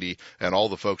wish Randy and all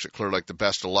the folks at Clear Lake the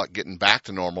best of luck getting back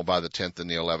to normal by the 10th and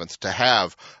the 11th to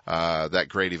have that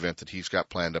great event that he's got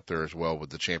planned up there as well with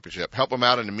the championship. Help him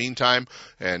out in the meantime,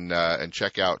 and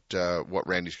check out what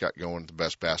Randy's got going at the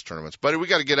Best Bass Tournaments. Buddy, we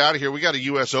got to get out of here. We got a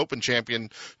U.S. Open champion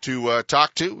to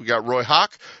talk to. We got Roy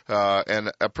Hawk,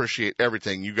 and appreciate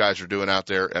everything you guys are doing out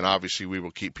there, and obviously we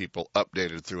will keep people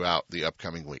updated throughout the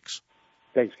upcoming weeks.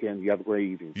 Thanks, Ken. You have a great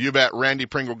evening. You bet. Randy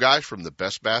Pringle, guys, from the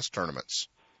Best Bass Tournaments.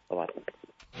 Bye-bye.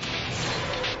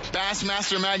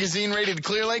 Bassmaster Magazine rated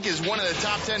Clear Lake is one of the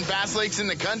top 10 bass lakes in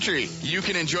the country. You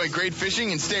can enjoy great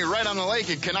fishing and stay right on the lake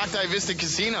at Canocti Vista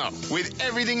Casino. With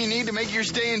everything you need to make your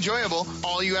stay enjoyable,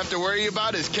 all you have to worry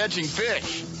about is catching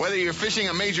fish. Whether you're fishing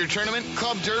a major tournament,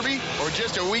 club derby, or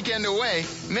just a weekend away,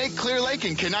 make Clear Lake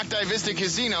and Canocti Vista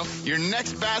Casino your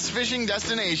next bass fishing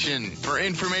destination. For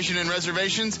information and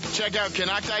reservations, check out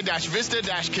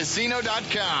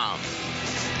canocti-vista-casino.com.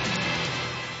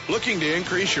 Looking to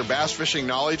increase your bass fishing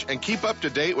knowledge and keep up to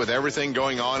date with everything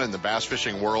going on in the bass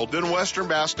fishing world? Then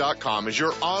WesternBass.com is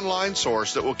your online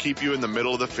source that will keep you in the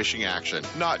middle of the fishing action,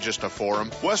 not just a forum.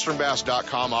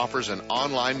 WesternBass.com offers an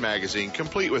online magazine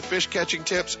complete with fish catching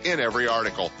tips in every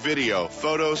article, video,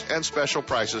 photos, and special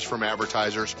prices from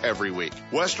advertisers every week.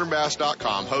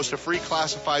 WesternBass.com hosts a free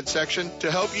classified section to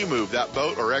help you move that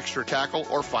boat or extra tackle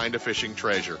or find a fishing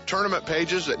treasure. Tournament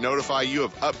pages that notify you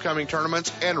of upcoming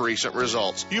tournaments and recent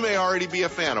results. You may already be a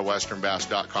fan of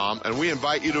WesternBass.com, and we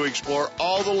invite you to explore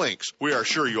all the links. We are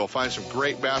sure you'll find some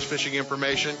great bass fishing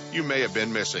information you may have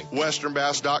been missing.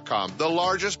 WesternBass.com, the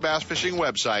largest bass fishing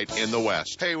website in the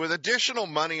West. Hey, with additional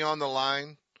money on the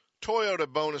line, Toyota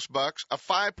bonus bucks, a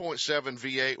 5.7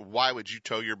 V8, why would you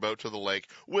tow your boat to the lake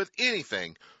with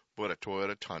anything but a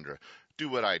Toyota Tundra? do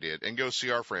what I did and go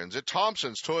see our friends at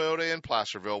Thompson's Toyota in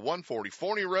Placerville, 140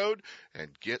 Forney Road, and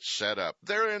get set up.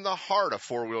 They're in the heart of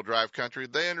four-wheel drive country.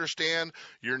 They understand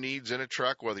your needs in a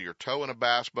truck, whether you're towing a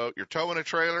bass boat, you're towing a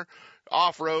trailer,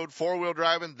 off-road, four-wheel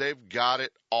driving, they've got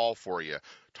it all for you.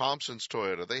 Thompson's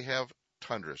Toyota, they have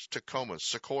Tundras, Tacomas,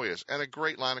 Sequoias, and a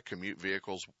great line of commute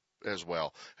vehicles as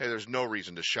well. Hey, there's no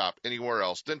reason to shop anywhere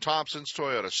else than Thompson's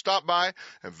Toyota. Stop by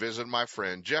and visit my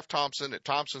friend Jeff Thompson at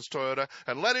Thompson's Toyota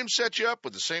and let him set you up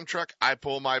with the same truck I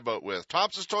pull my boat with.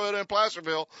 Thompson's Toyota in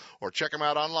Placerville, or check him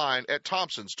out online at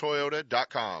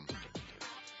thompsonstoyota.com.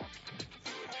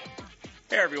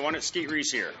 Hey everyone, it's Skeet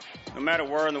Reese here. No matter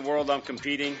where in the world I'm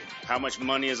competing, how much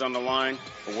money is on the line,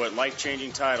 or what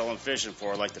life-changing title I'm fishing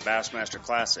for like the Bassmaster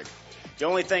Classic, the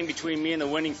only thing between me and the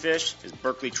winning fish is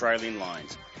Berkley Trilene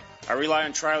lines. I rely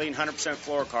on Trilene 100%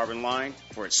 fluorocarbon line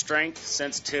for its strength,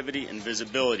 sensitivity, and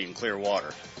visibility in clear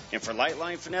water. And for light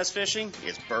line finesse fishing,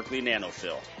 it's Berkley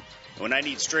Nanofill. When I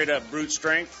need straight-up brute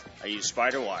strength, I use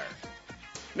Spider Wire.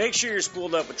 Make sure you're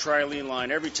spooled up with Trilene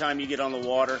line every time you get on the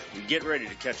water and get ready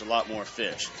to catch a lot more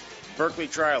fish. Berkley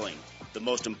Trilene, the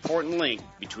most important link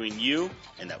between you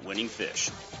and that winning fish.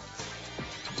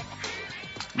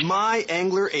 My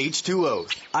Angler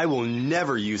H2O. I will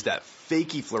never use that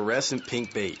fakey fluorescent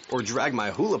pink bait or drag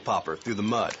my hula popper through the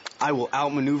mud. I will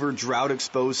outmaneuver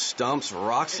drought-exposed stumps,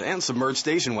 rocks, and submerged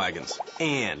station wagons.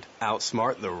 And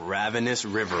outsmart the ravenous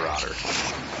river otter.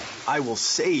 I will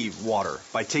save water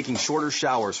by taking shorter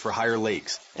showers for higher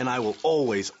lakes. And I will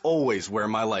always, always wear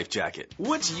my life jacket.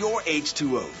 What's your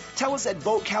H2O? Tell us at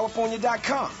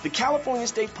BoatCalifornia.com. The California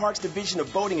State Parks Division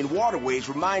of Boating and Waterways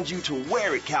reminds you to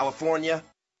wear it, California.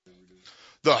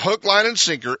 The Hook, Line, and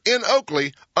Sinker in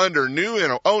Oakley, under new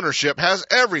ownership, has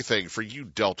everything for you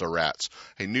Delta rats.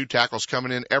 A new tackle's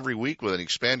coming in every week with an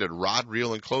expanded rod,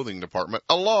 reel, and clothing department,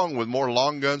 along with more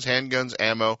long guns, handguns,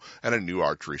 ammo, and a new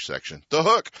archery section. The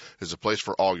Hook is a place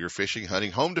for all your fishing,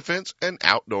 hunting, home defense, and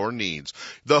outdoor needs.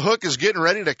 The Hook is getting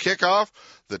ready to kick off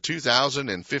the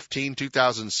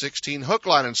 2015-2016 Hook,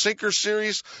 Line, and Sinker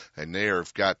series, and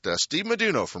they've got Steve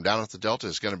Meduno from down at the Delta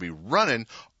is going to be running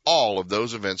all of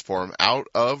those events for him out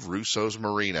of Russo's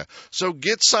Marina. So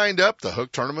get signed up. The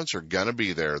Hook tournaments are going to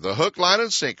be there. The Hook, Line,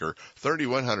 and Sinker,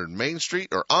 3100 Main Street,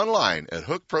 or online at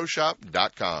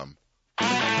hookproshop.com.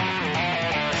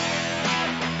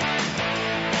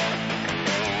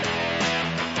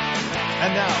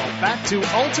 And now, back to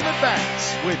Ultimate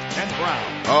Bass with Ken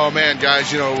Brown. Oh, man,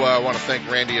 guys, I want to thank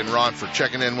Randy and Ron for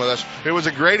checking in with us. It was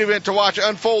a great event to watch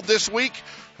unfold this week.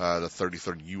 The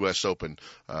 33rd U.S. Open,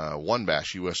 One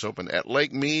Bash U.S. Open at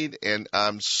Lake Mead, and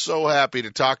I'm so happy to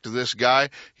talk to this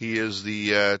guy. He is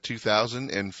the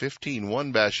 2015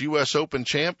 One Bash U.S. Open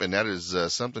champ, and that is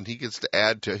something he gets to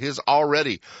add to his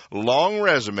already long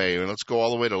resume. And let's go all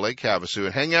the way to Lake Havasu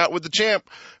and hang out with the champ.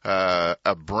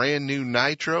 A brand new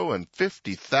nitro and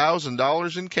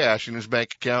 $50,000 in cash in his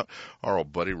bank account. Our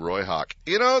old buddy Roy Hawk.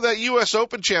 That U.S.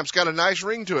 Open champ's got a nice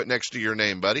ring to it next to your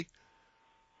name, buddy.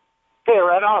 Hey,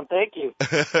 right on. Thank you.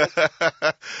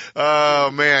 Oh,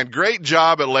 man. Great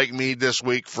job at Lake Mead this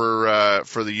week for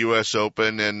the U.S.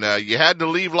 Open. And you had to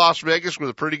leave Las Vegas with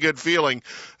a pretty good feeling,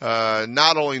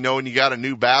 not only knowing you got a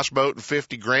new bass boat and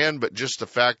 $50,000, but just the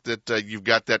fact that you've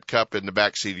got that cup in the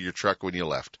back seat of your truck when you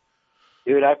left.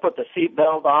 Dude, I put the seat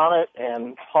belt on it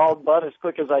and hauled butt as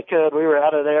quick as I could. We were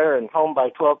out of there and home by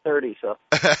 12:30. So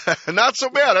not so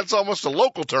bad. That's almost a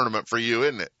local tournament for you,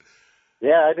 isn't it?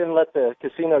 Yeah, I didn't let the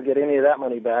casino get any of that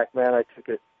money back, man. I took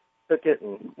it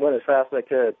and went as fast as I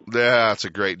could. Yeah, that's a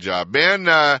great job. Ben,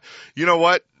 you know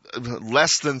what?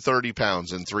 Less than 30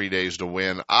 pounds in 3 days to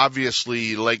win.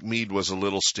 Obviously, Lake Mead was a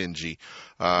little stingy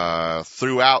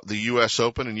throughout the U.S.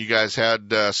 Open, and you guys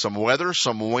had some weather,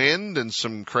 some wind, and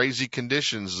some crazy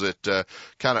conditions that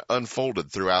kind of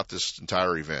unfolded throughout this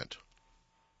entire event.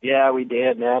 Yeah, we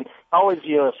did, man. Always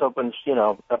U.S. Open's,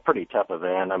 a pretty tough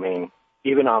event. I mean,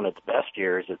 even on its best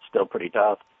years, it's still pretty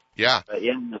tough. Yeah. But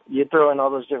yeah, you throw in all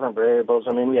those different variables.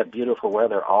 I mean, we had beautiful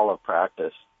weather all of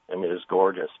practice. I mean, it was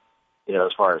gorgeous,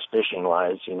 as far as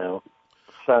fishing-wise,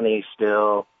 sunny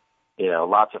still,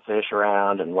 lots of fish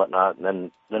around and whatnot.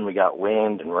 And then we got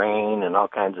wind and rain and all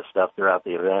kinds of stuff throughout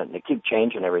the event. And it kept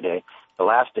changing every day. The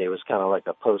last day was kind of like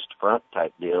a post-front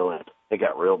type deal, and it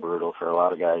got real brutal for a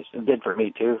lot of guys. It did for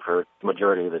me, too, for the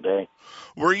majority of the day.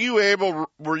 Were you able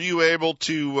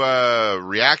to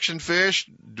reaction fish?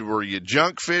 Were you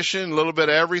junk fishing, a little bit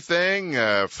of everything,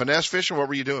 finesse fishing? What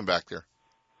were you doing back there?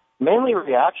 Mainly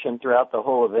reaction throughout the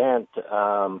whole event.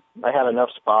 I had enough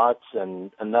spots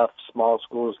and enough small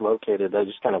schools located. I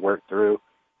just kind of worked through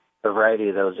a variety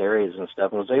of those areas and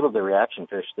stuff, and was able to reaction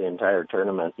fish the entire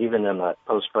tournament. Even in that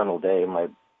post-frontal day, my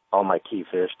all my key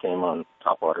fish came on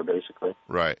topwater, basically.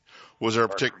 Right. Was there a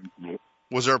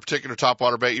particular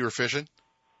topwater bait you were fishing?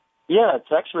 Yeah,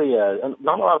 it's actually,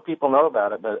 not a lot of people know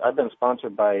about it, but I've been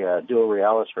sponsored by Duo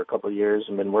Realis for a couple of years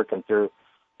and been working through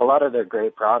a lot of their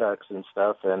great products and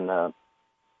stuff, and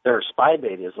their spy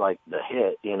bait is like the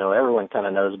hit. You know, everyone kind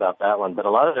of knows about that one, but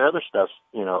a lot of their other stuff's,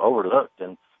 you know, overlooked,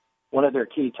 and one of their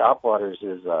key topwaters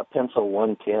is Pencil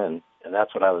 110, and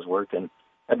that's what I was working.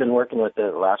 I've been working with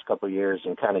it the last couple of years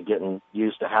and kind of getting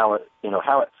used to how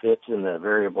it fits in the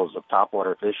variables of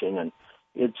topwater fishing, and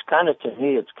it's kind of, to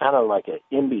me, it's kind of like an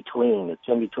in-between. It's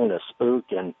in between a spook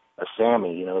and a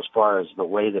Sammy, you know, as far as the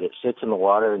way that it sits in the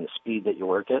water and the speed that you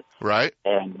work it. Right.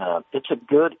 And it's a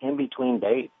good in-between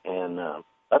bait, and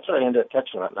that's what I ended up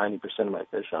catching about 90% of my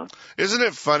fish on. Isn't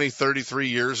it funny, 33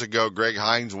 years ago, Greg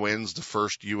Hines wins the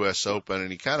first U.S. Open,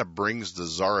 and he kind of brings the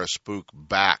Zara spook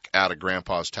back out of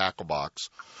Grandpa's tackle box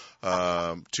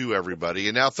to everybody.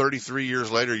 And now 33 years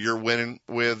later, you're winning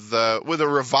with a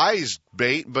revised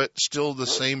bait, but still the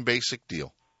same basic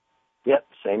deal. Yep,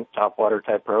 same topwater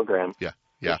type program. Yeah.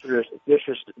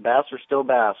 Bass are still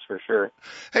bass, for sure.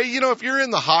 Hey, you know, if you're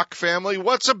in the Hawk family,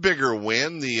 what's a bigger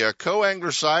win, the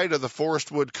co-angler side of the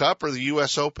Forest Wood Cup or the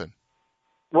U.S. Open?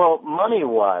 Well,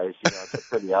 money-wise, you know, it's a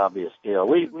pretty obvious deal.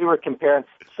 We were comparing.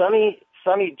 Sonny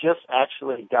just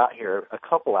actually got here a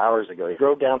couple hours ago. He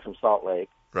drove down from Salt Lake.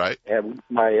 Right. And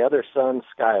my other son,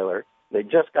 Skyler, they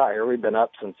just got here. We've been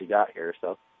up since he got here.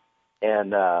 So,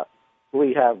 and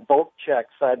we have both checks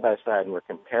side by side, and we're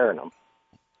comparing them.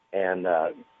 And,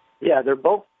 yeah, they're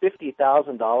both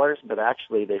 $50,000, but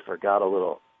actually they forgot a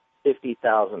little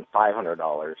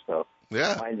 $50,500. So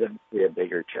yeah, mine's actually a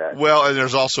bigger check. Well, and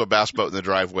there's also a bass boat in the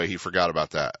driveway. He forgot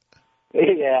about that.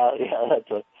 Yeah,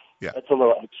 that's a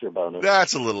little extra bonus.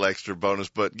 That's a little extra bonus,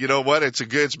 but you know what? It's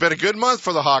been a good month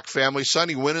for the Hawk family.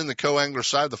 Sonny winning the co-angler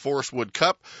side of the Forest Wood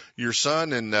Cup, your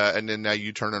son, and then now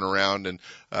you turning around, and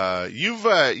you've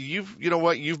you know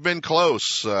what? You've been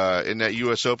close in that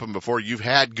U.S. Open before. You've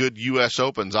had good U.S.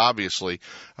 Opens, obviously,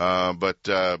 but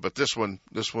this one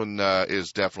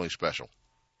is definitely special.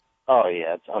 Oh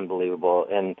yeah, it's unbelievable.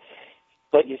 And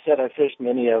like you said, I fished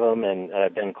many of them, and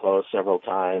I've been close several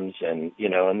times. And, you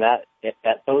know, and that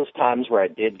at those times where I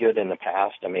did good in the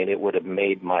past, I mean, it would have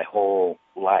made my whole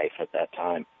life at that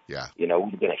time. Yeah. You know, it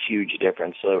would have been a huge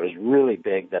difference. So it was really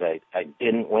big that I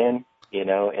didn't win, you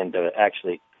know, and to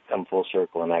actually come full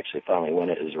circle and actually finally win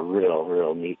it is a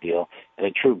real neat deal and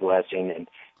a true blessing. And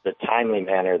the timely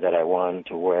manner that I won,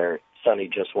 to where Sonny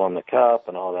just won the cup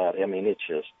and all that. I mean,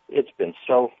 it's been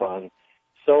so fun.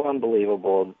 So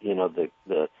unbelievable, you know,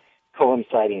 the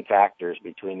coinciding factors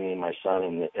between me and my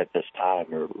son at this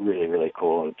time are really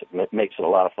cool, and it makes it a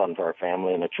lot of fun for our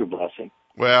family and a true blessing.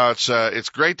 Well, it's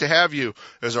great to have you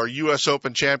as our U.S.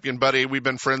 Open champion, buddy. We've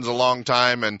been friends a long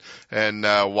time, and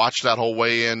watched that whole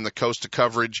weigh-in, the Costa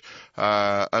coverage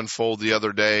unfold the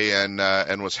other day,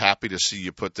 and was happy to see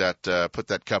you put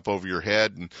that cup over your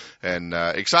head, and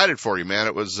excited for you, man.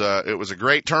 It was a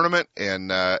great tournament,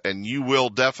 and you will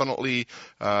definitely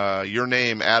your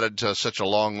name added to such a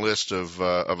long list of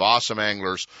awesome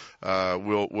anglers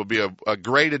will be a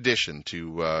great addition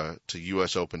to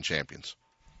U.S. Open champions.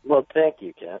 Well, thank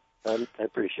you, Kent. I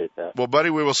appreciate that. Well,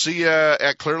 buddy, we will see you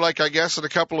at Clear Lake, I guess, in a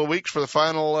couple of weeks for the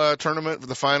final tournament, for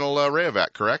the final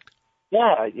Rayovac, correct?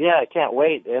 Yeah, I can't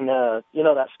wait. And, you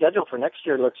know, that schedule for next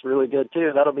year looks really good,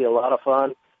 too. That'll be a lot of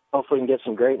fun. Hopefully we can get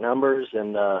some great numbers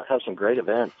and have some great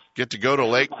events. Get to go to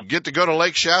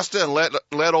Lake Shasta and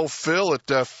let old Phil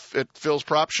at Phil's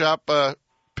Prop Shop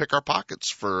pick our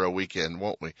pockets for a weekend,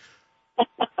 won't we?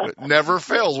 It never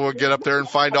fails. We'll get up there and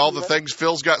find all the things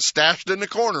Phil's got stashed in the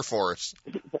corner for us.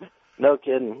 No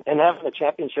kidding. And having a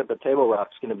championship at Table Rock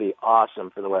is going to be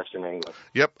awesome for the Western England.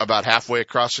 Yep, about halfway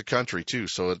across the country, too.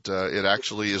 So it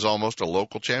actually is almost a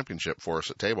local championship for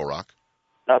us at Table Rock.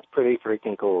 That's pretty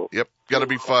freaking cool. Yep, got to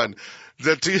be fun.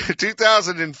 The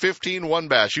 2015 One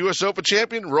Bash U.S. Open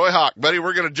champion, Roy Hawk. Buddy,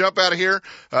 we're going to jump out of here.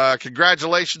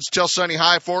 Congratulations. Tell Sonny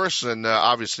hi for us, and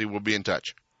obviously we'll be in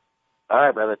touch. All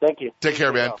right, brother. Thank you. Take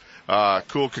care, man.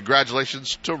 Cool.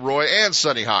 Congratulations to Roy and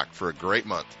Sonny Hawk for a great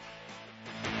month.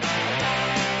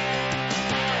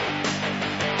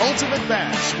 Ultimate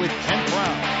Bass with Kent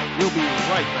Brown. We'll be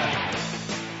right back.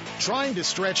 Trying to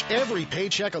stretch every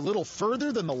paycheck a little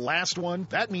further than the last one?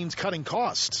 That means cutting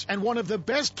costs. And one of the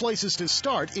best places to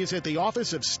start is at the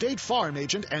office of State Farm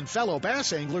agent and fellow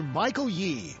bass angler Michael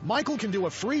Yee. Michael can do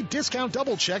a free discount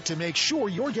double check to make sure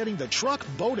you're getting the truck,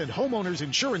 boat, and homeowners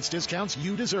insurance discounts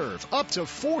you deserve, up to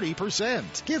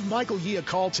 40%. Give Michael Yee a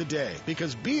call today,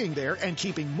 because being there and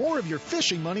keeping more of your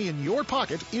fishing money in your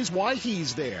pocket is why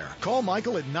he's there. Call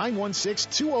Michael at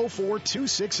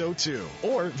 916-204-2602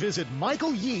 or visit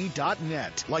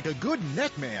michaelyee.net. Like a good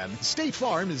net man, State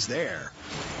Farm is there.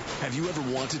 Have you ever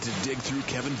wanted to dig through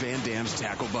Kevin Van Dam's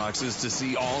tackle boxes to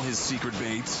see all his secret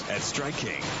baits? At Strike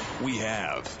King, we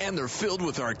have. And they're filled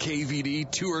with our KVD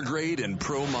tour grade and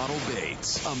pro model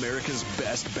baits. America's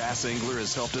best bass angler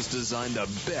has helped us design the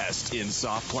best in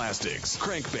soft plastics,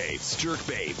 crankbaits, jerk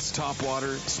baits,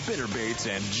 topwater, spinner baits,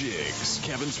 and jigs.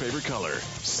 Kevin's favorite color,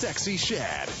 sexy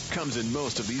shad, comes in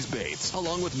most of these baits,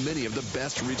 along with many of the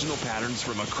best regional patterns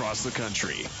from across the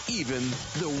country, even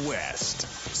the West.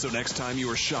 So next time you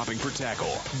are shopping for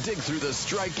tackle, dig through the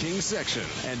Strike King section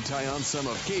and tie on some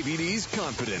of KVD's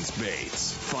confidence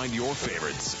baits. Find your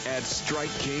favorites at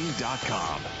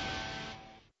StrikeKing.com.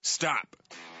 Stop.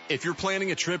 If you're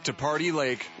planning a trip to Party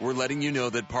Lake, we're letting you know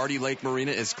that Party Lake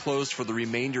Marina is closed for the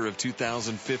remainder of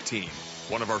 2015.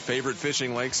 One of our favorite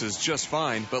fishing lakes is just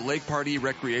fine, but Lake Party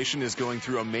Recreation is going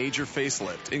through a major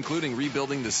facelift, including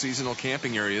rebuilding the seasonal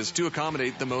camping areas to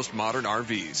accommodate the most modern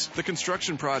RVs. The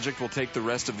construction project will take the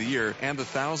rest of the year, and the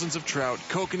thousands of trout,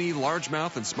 kokanee,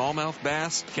 largemouth, and smallmouth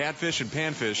bass, catfish, and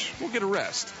panfish will get a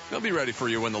rest. They'll be ready for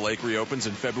you when the lake reopens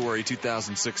in February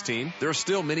 2016. There are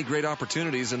still many great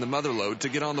opportunities in the motherlode to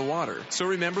get on the water, so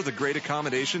remember the great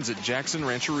accommodations at Jackson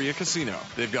Rancheria Casino.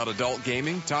 They've got adult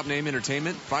gaming, top-name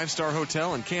entertainment, 5-star hotel,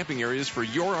 and camping areas for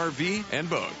your RV and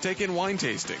boat. Take in wine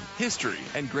tasting, history,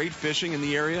 and great fishing in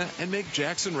the area, and make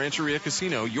Jackson Rancheria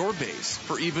Casino your base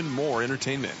for even more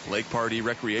entertainment. Lake Party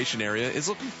Recreation Area is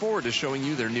looking forward to showing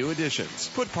you their new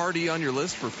additions. Put Party on your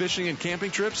list for fishing and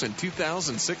camping trips in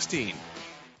 2016.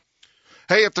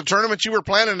 Hey, if the tournament you were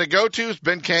planning to go to has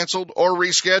been canceled or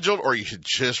rescheduled, or you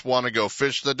just want to go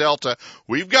fish the Delta,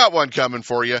 we've got one coming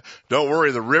for you. Don't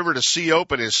worry, the River to Sea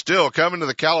Open is still coming to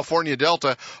the California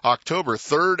Delta October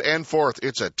 3rd and 4th.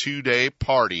 It's a 2-day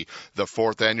party, the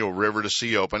 4th annual River to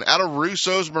Sea Open out of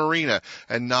Russo's Marina.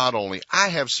 And not only, I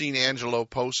have seen Angelo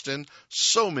posting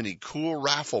so many cool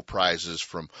raffle prizes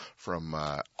from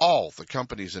all the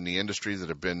companies in the industry that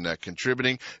have been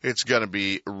contributing. It's going to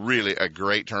be really a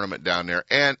great tournament down there.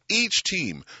 And each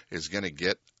team is going to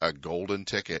get a golden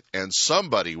ticket. And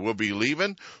somebody will be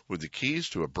leaving with the keys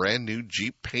to a brand new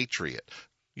Jeep Patriot.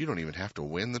 You don't even have to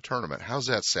win the tournament. How's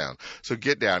that sound? So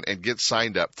get down and get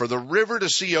signed up for the River to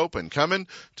Sea Open coming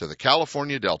to the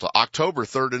California Delta October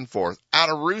 3rd and 4th out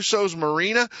of Russo's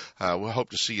Marina. We'll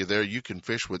hope to see you there. You can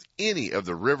fish with any of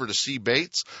the River to Sea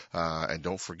baits. And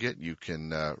don't forget, you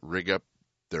can rig up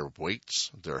their weights,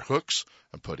 their hooks,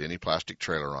 and put any plastic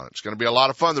trailer on it. It's going to be a lot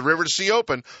of fun. The River to Sea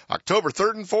Open, October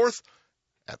 3rd and 4th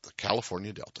at the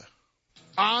California Delta.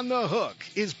 On the Hook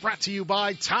is brought to you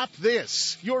by Top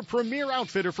This, your premier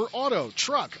outfitter for auto,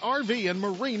 truck, RV, and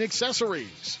marine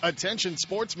accessories. Attention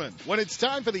sportsmen, when it's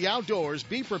time for the outdoors,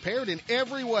 be prepared in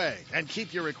every way and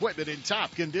keep your equipment in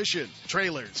top condition.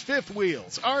 Trailers, fifth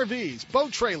wheels, RVs,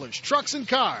 boat trailers, trucks, and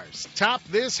cars. Top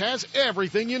This has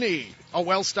everything you need. A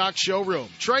well-stocked showroom,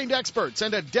 trained experts,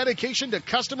 and a dedication to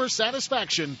customer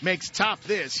satisfaction makes Top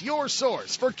This your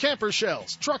source for camper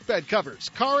shells, truck bed covers,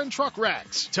 car and truck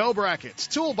racks, tow brackets,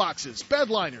 toolboxes, bed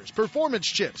liners, performance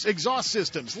chips, exhaust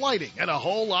systems, lighting, and a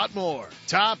whole lot more.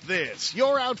 Top This,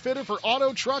 your outfitter for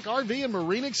auto, truck, RV, and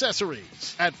marine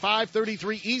accessories at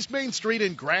 533 East Main Street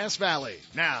in Grass Valley.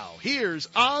 Now, here's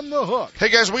On the Hook. Hey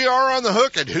guys, we are on the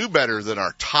hook, and who better than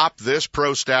our Top This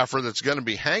pro staffer that's going to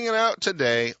be hanging out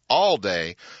today all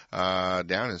day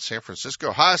down in San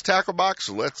Francisco. Highest Tackle Box.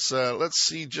 Let's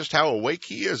see just how awake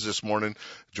he is this morning.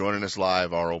 Joining us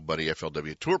live, our old buddy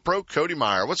FLW Tour Pro, Cody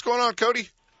Meyer. What's going on, Cody?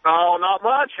 Oh, not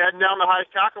much. Heading down the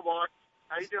Highest Tackle Box.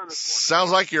 How you doing this morning?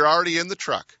 Sounds like you're already in the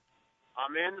truck.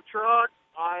 I'm in the truck.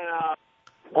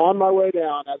 On my way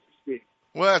down as we speak.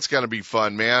 Well, that's going to be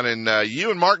fun, man. And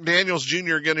you and Mark Daniels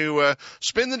Jr. are going to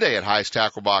spend the day at Highest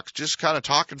Tackle Box, just kind of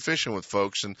talking fishing with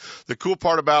folks. And the cool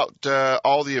part about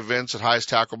all the events at Highest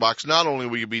Tackle Box, not only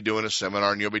will you be doing a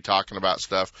seminar and you'll be talking about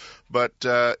stuff, but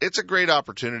it's a great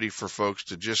opportunity for folks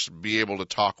to just be able to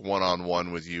talk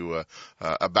one-on-one with you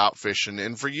about fishing,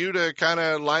 and for you to kind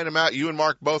of line them out. You and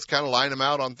Mark both kind of line them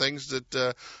out on things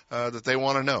that they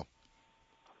want to know.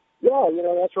 Yeah,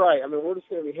 that's right. I mean, we're just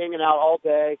going to be hanging out all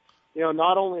day.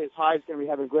 Not only is Hive's going to be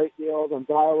having great deals on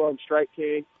Daiwa and Strike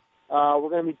King, We're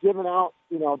going to be giving out,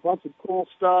 a bunch of cool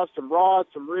stuff, some rods,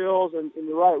 some reels, and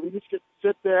you're right. We just get to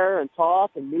sit there and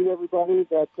talk and meet everybody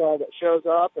that shows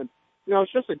up, and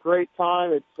it's just a great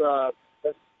time.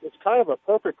 It's kind of a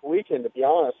perfect weekend, to be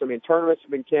honest. I mean, tournaments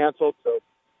have been canceled, so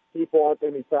people aren't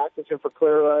going to be practicing for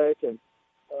Clear Lake, and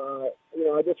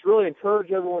I just really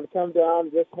encourage everyone to come down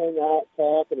and just hang out,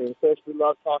 talk. I mean, of course, we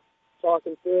love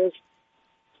talking fish,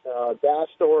 bass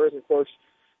stories. Of course,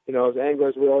 as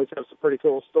anglers, we always have some pretty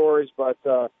cool stories. But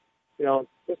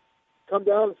just come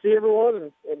down and see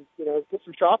everyone, and get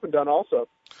some shopping done also.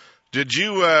 Did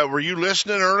you were you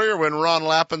listening earlier when Ron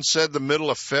Lappin said the middle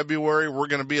of February we're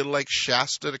going to be at Lake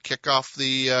Shasta to kick off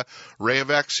the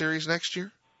Rayovac series next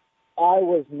year? I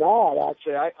was not,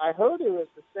 actually. I heard it was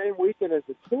the same weekend as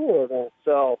the tour event,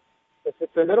 so if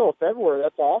it's the middle of February,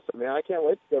 that's awesome, man. I can't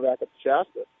wait to go back up to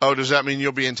Shasta. Oh, does that mean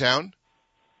you'll be in town?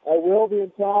 I will be in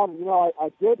town.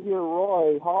 I did hear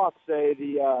Roy Hawk say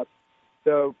the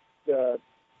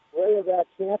Rayovac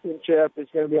Championship is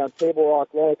going to be on Table Rock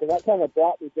Lake, and that kind of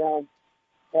brought me down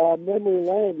memory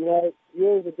lane.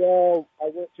 Years ago,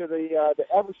 I went to the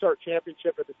Everstart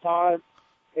Championship at the time,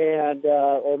 and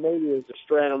or maybe it was the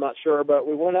Strand, I'm not sure, but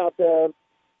we went out there,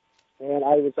 and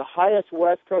I was the highest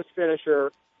West Coast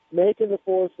finisher, making the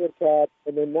Forest Wood Cup,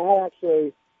 and then not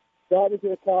actually got into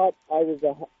the Cup. I was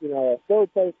a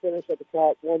third place finish at the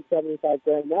Cup,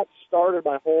 $175,000. That started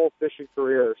my whole fishing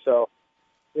career. So,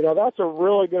 that's a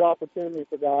really good opportunity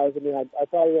for guys. I mean, I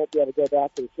probably won't be able to go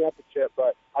back to the championship,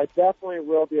 but I definitely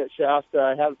will be at Shasta.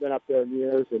 I haven't been up there in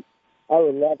years, and I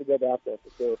would love to go back there for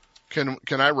sure.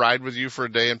 Can I ride with you for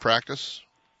a day in practice?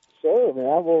 Sure,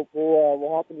 man. We'll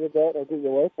hop in your boat and I'll give you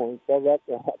a waypoint. So that's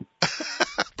that.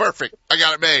 Perfect. I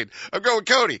got it made. I'm going with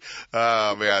Cody.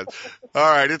 Oh, man. All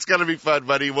right. It's going to be fun,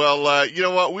 buddy. Well, you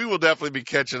know what? We will definitely be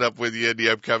catching up with you in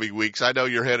the upcoming weeks. I know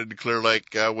you're headed to Clear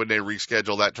Lake when they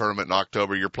reschedule that tournament in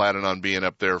October. You're planning on being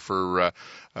up there for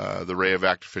the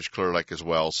Rayovac to fish Clear Lake as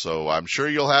well. So I'm sure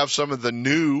you'll have some of the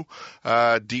new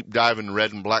deep diving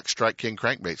red and black Strike King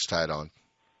crankbaits tied on.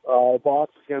 The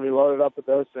box is going to be loaded up with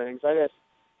those things. I guess,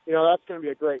 that's going to be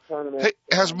a great tournament. Hey,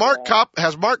 has Mark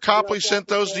Copley sent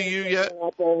those to you yet?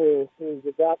 Out there who's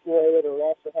evacuated or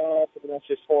lost their house. I mean, that's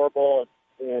just horrible.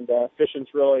 And fishing's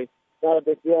really not a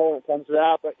big deal when it comes to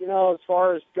that. But, as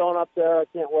far as going up there, I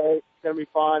can't wait. It's going to be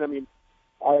fun. I mean,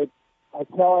 I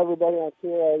tell everybody on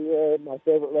tour all year my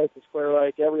favorite lake is Clear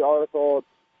Lake. Every article,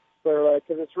 Clear Lake,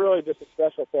 because it's really just a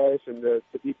special place. And to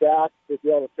be back, to be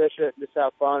able to fish it and just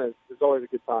have fun is always a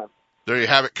good time. There you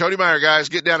have it. Cody Meyer, guys.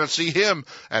 Get down and see him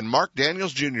and Mark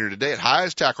Daniels Jr. today at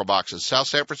High's Tackle Boxes, South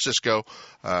San Francisco,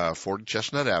 40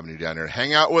 Chestnut Avenue down there.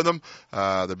 Hang out with them.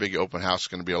 The big open house is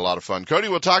going to be a lot of fun. Cody,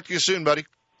 we'll talk to you soon, buddy.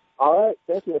 All right.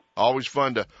 Thank you. Always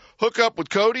fun to hook up with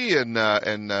Cody, and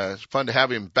it's fun to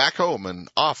have him back home and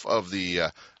off of the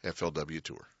FLW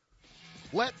tour.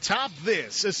 Let Top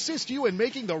This assist you in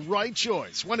making the right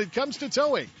choice when it comes to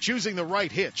towing. Choosing the right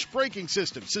hitch, braking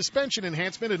system, suspension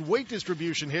enhancement, and weight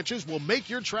distribution hitches will make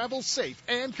your travel safe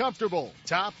and comfortable.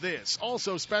 Top This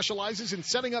also specializes in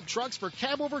setting up trucks for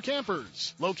cab-over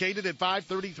campers. Located at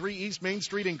 533 East Main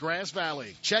Street in Grass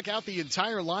Valley. Check out the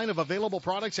entire line of available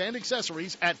products and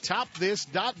accessories at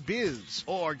topthis.biz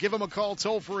or give them a call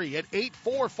toll-free at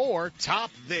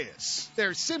 844-TOP-THIS.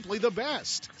 They're simply the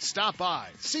best. Stop by,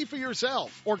 see for yourself,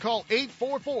 or call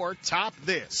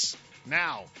 844-TOP-THIS.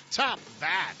 Now, top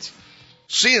that.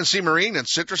 CNC Marine and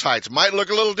Citrus Heights might look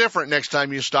a little different next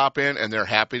time you stop in, and they're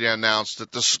happy to announce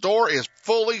that the store is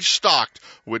fully stocked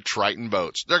with Triton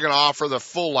boats. They're going to offer the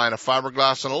full line of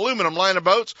fiberglass and aluminum line of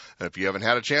boats, and if you haven't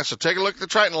had a chance to take a look at the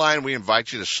Triton line, we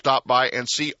invite you to stop by and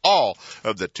see all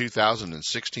of the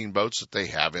 2016 boats that they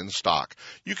have in stock.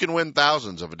 You can win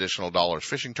thousands of additional dollars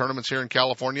fishing tournaments here in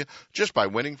California just by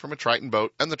winning from a Triton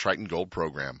boat and the Triton Gold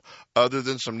program. Other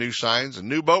than some new signs and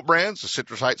new boat brands, the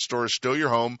Citrus Heights store is still your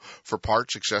home for parts,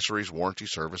 accessories, warranty,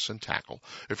 service, and tackle.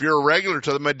 If you're a regular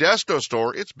to the Modesto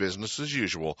store, it's business as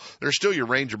usual. They're still your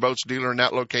Ranger Boats dealer in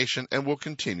that location and will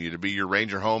continue to be your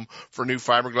Ranger home for new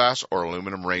fiberglass or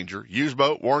aluminum Ranger, used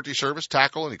boat, warranty service,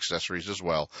 tackle, and accessories as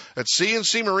well. At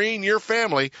CNC Marine, your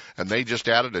family, and they just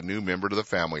added a new member to the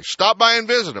family. Stop by and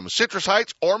visit them. Citrus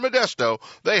Heights or Modesto,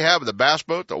 they have the bass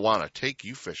boat that want to take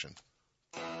you fishing.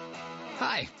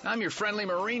 Hi, I'm your friendly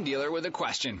marine dealer with a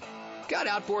question. Got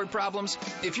outboard problems?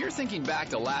 If you're thinking back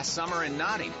to last summer and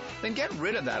nodding, then get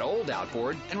rid of that old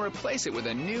outboard and replace it with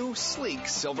a new, sleek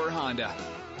silver Honda.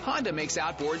 Honda makes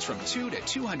outboards from 2 to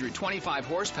 225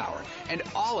 horsepower, and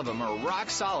all of them are rock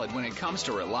solid when it comes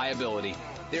to reliability.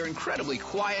 They're incredibly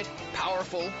quiet,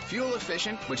 powerful, fuel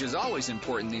efficient, which is always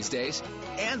important these days,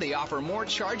 and they offer more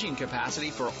charging capacity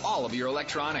for all of your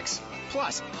electronics.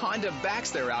 Plus, Honda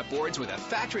backs their outboards with a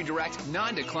factory-direct,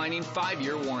 non-declining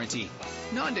 5-year warranty.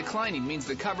 Non-declining means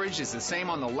the coverage is the same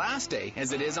on the last day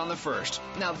as it is on the first.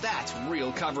 Now that's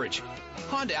real coverage.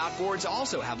 Honda outboards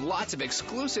also have lots of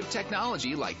exclusive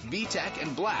technology like VTEC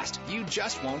and Blast you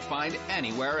just won't find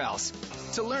anywhere else.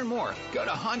 To learn more, go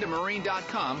to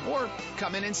HondaMarine.com or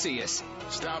come in and see us.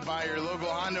 Stop by your local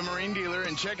Honda Marine dealer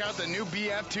and check out the new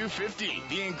BF250,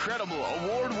 the incredible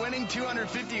award-winning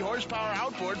 250 horsepower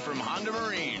outboard from Honda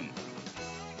Marine.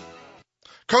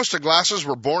 Costa glasses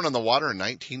were born on the water in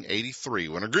 1983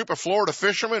 when a group of Florida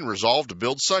fishermen resolved to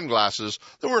build sunglasses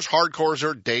that were as hardcore as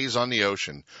their days on the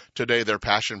ocean. Today, their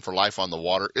passion for life on the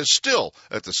water is still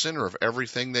at the center of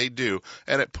everything they do,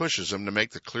 and it pushes them to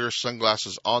make the clearest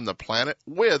sunglasses on the planet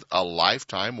with a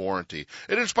lifetime warranty.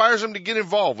 It inspires them to get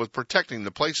involved with protecting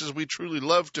the places we truly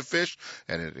love to fish,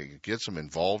 and it gets them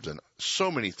involved in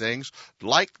so many things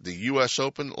like the U.S.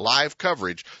 Open live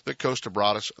coverage that Costa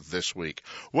brought us this week.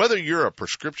 Whether you're a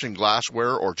prescription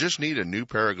glassware or just need a new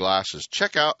pair of glasses,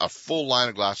 check out a full line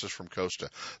of glasses from Costa.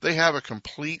 They have a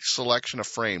complete selection of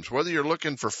frames. Whether you're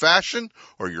looking for fashion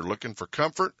or you're looking for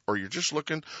comfort or you're just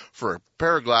looking for a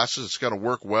pair of glasses that's going to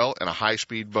work well in a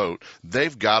high-speed boat,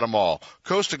 they've got them all.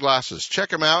 Costa glasses. Check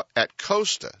them out at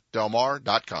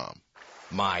CostaDelMar.com.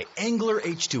 My Angler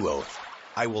H2O.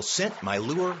 I will scent my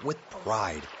lure with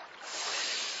pride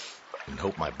and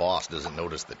hope my boss doesn't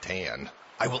notice the tan.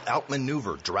 I will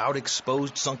outmaneuver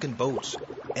drought-exposed sunken boats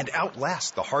and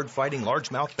outlast the hard-fighting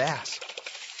largemouth bass.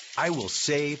 I will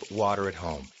save water at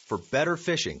home for better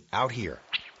fishing out here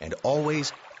and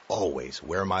always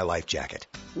wear my life jacket.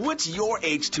 What's your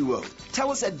H2O?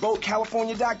 Tell us at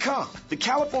BoatCalifornia.com. The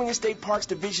California State Parks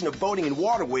Division of Boating and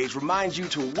Waterways reminds you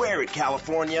to wear it,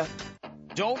 California.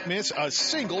 Don't miss a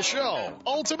single show.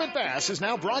 Ultimate Bass is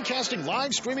now broadcasting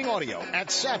live streaming audio at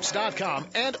seps.com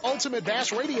and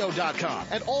ultimatebassradio.com.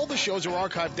 And all the shows are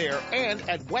archived there and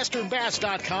at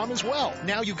westernbass.com as well.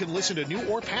 Now you can listen to new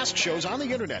or past shows on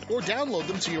the internet or download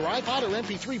them to your iPod or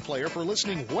MP3 player for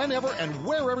listening whenever and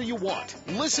wherever you want.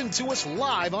 Listen to us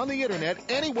live on the internet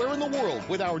anywhere in the world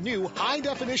with our new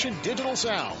high-definition digital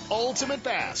sound. Ultimate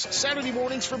Bass, Saturday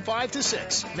mornings from 5 to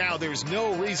 6. Now there's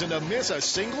no reason to miss a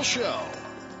single show.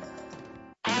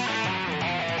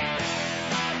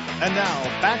 And now,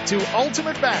 back to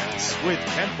Ultimate Bass with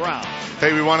Kent Brown.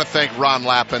 Hey, we want to thank Ron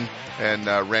Lappin and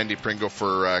Randy Pringle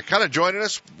for kind of joining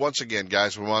us. Once again,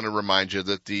 guys, we want to remind you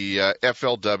that the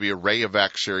FLW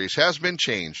Rayovac Series has been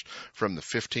changed from the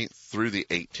 15th through the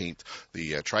 18th.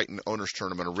 The Triton Owners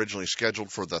Tournament, originally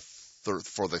scheduled for the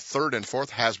 3rd and 4th,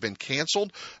 has been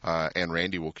canceled, and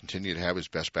Randy will continue to have his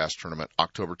Best Bass Tournament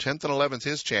October 10th and 11th,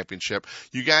 his championship.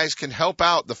 You guys can help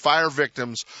out the fire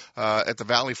victims at the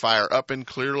Valley Fire up in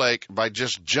Clear Lake by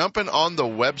just jumping on the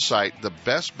website,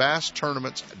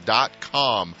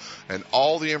 thebestbasstournaments.com, and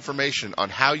all the information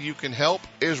on how you can help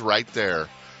is right there.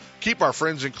 Keep our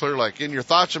friends in Clear Lake in your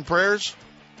thoughts and prayers.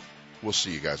 We'll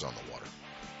see you guys on the water.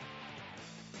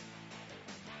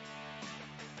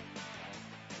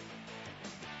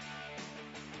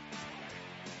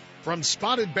 From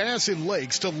spotted bass in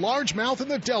lakes to largemouth in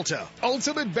the Delta,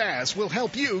 Ultimate Bass will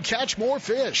help you catch more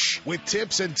fish. With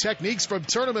tips and techniques from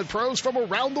tournament pros from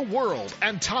around the world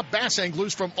and top bass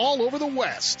anglers from all over the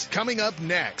West. Coming up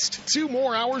next, 2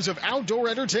 more hours of outdoor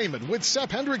entertainment with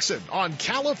Sepp Hendrickson on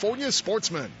California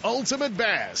Sportsman. Ultimate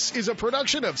Bass is a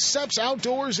production of Sepp's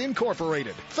Outdoors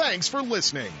Incorporated. Thanks for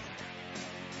listening.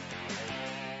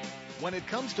 When it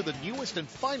comes to the newest and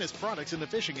finest products in the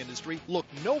fishing industry, look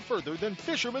no further than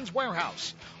Fisherman's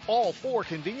Warehouse. All 4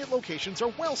 convenient locations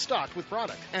are well stocked with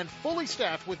product and fully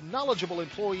staffed with knowledgeable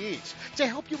employees to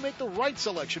help you make the right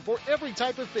selection for every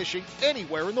type of fishing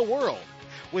anywhere in the world.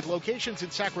 With locations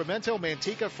in Sacramento,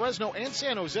 Manteca, Fresno, and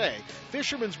San Jose,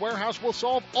 Fisherman's Warehouse will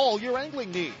solve all your angling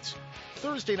needs.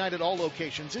 Thursday night at all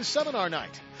locations is seminar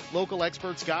night. Local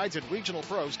experts, guides, and regional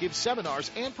pros give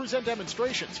seminars and present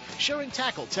demonstrations, sharing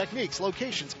tackle, techniques,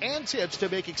 locations, and tips to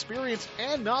make experienced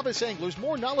and novice anglers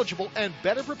more knowledgeable and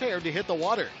better prepared to hit the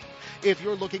water. If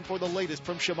you're looking for the latest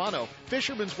from Shimano,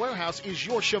 Fisherman's Warehouse is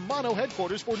your Shimano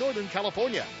headquarters for Northern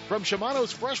California. From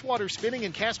Shimano's freshwater spinning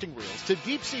and casting reels to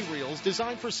deep-sea reels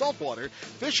designed for saltwater,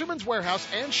 Fisherman's Warehouse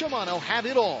and Shimano have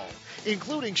it all.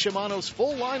 including Shimano's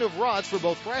full line of rods for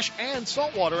both fresh and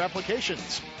saltwater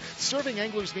applications. Serving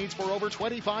anglers' needs for over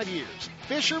 25 years,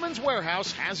 Fisherman's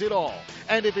Warehouse has it all.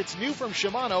 And if it's new from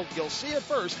Shimano, you'll see it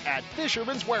first at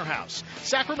Fisherman's Warehouse,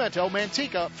 Sacramento,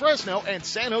 Manteca, Fresno, and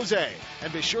San Jose.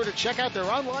 And be sure to check out their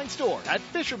online store at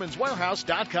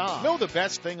fishermanswarehouse.com. Know the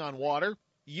best thing on water?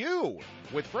 You.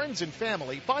 With friends and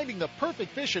family, finding the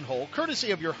perfect fishing hole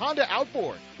courtesy of your Honda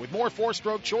Outboard. With more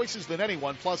four-stroke choices than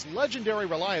anyone, plus legendary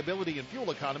reliability and fuel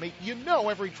economy, you know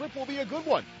every trip will be a good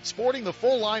one. Sporting the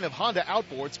full line of Honda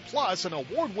Outboards, plus an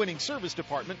award-winning service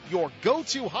department, your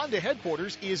go-to Honda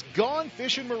headquarters is Gone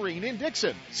Fishin' Marine in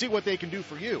Dixon. See what they can do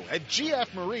for you at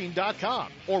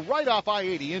gfmarine.com or right off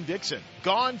I-80 in Dixon.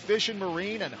 Gone Fishin'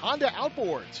 Marine and Honda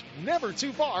Outboards. Never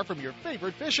too far from your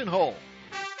favorite fishing hole.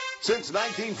 Since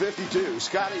 1952,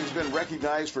 Scotty has been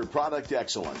recognized for product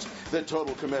excellence. The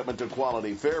total commitment to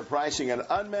quality, fair pricing, and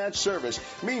unmatched service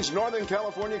means Northern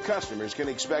California customers can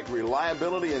expect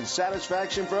reliability and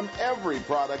satisfaction from every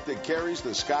product that carries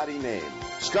the Scotty name.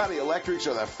 Scotty Electrics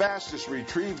are the fastest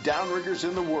retrieved downriggers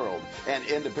in the world, and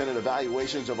independent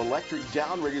evaluations of electric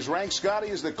downriggers rank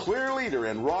Scotty as the clear leader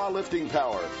in raw lifting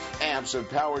power, amps of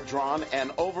power drawn,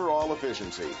 and overall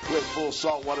efficiency. With full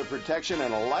saltwater protection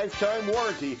and a lifetime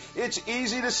warranty, it's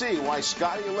easy to see why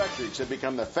Scotty Electrics have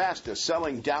become the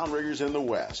fastest-selling downriggers in the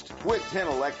West. With 10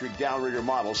 electric downrigger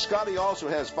models, Scotty also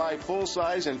has 5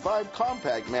 full-size and 5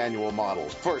 compact manual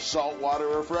models. For saltwater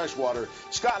or freshwater,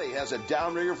 Scotty has a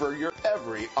downrigger for your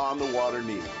every on-the-water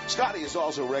need. Scotty is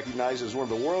also recognized as one of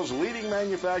the world's leading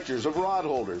manufacturers of rod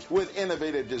holders. With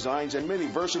innovative designs and many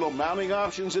versatile mounting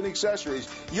options and accessories,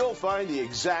 you'll find the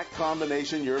exact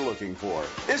combination you're looking for.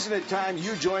 Isn't it time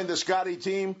you joined the Scotty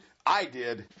team? I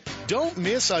did. Don't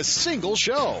miss a single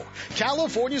show.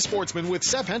 California Sportsman with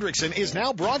Sep Hendrickson is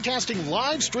now broadcasting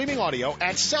live streaming audio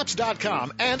at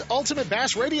seps.com and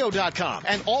ultimatebassradio.com.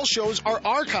 And all shows are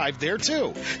archived there,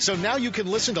 too. So now you can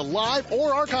listen to live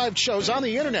or archived shows on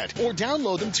the internet or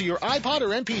download them to your iPod or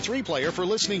MP3 player for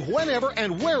listening whenever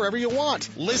and wherever you want.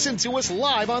 Listen to us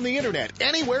live on the internet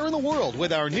anywhere in the world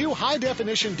with our new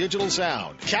high-definition digital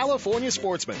sound. California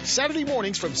Sportsman, Saturday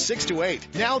mornings from 6 to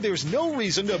 8. Now there's no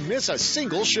reason to miss a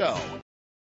single show.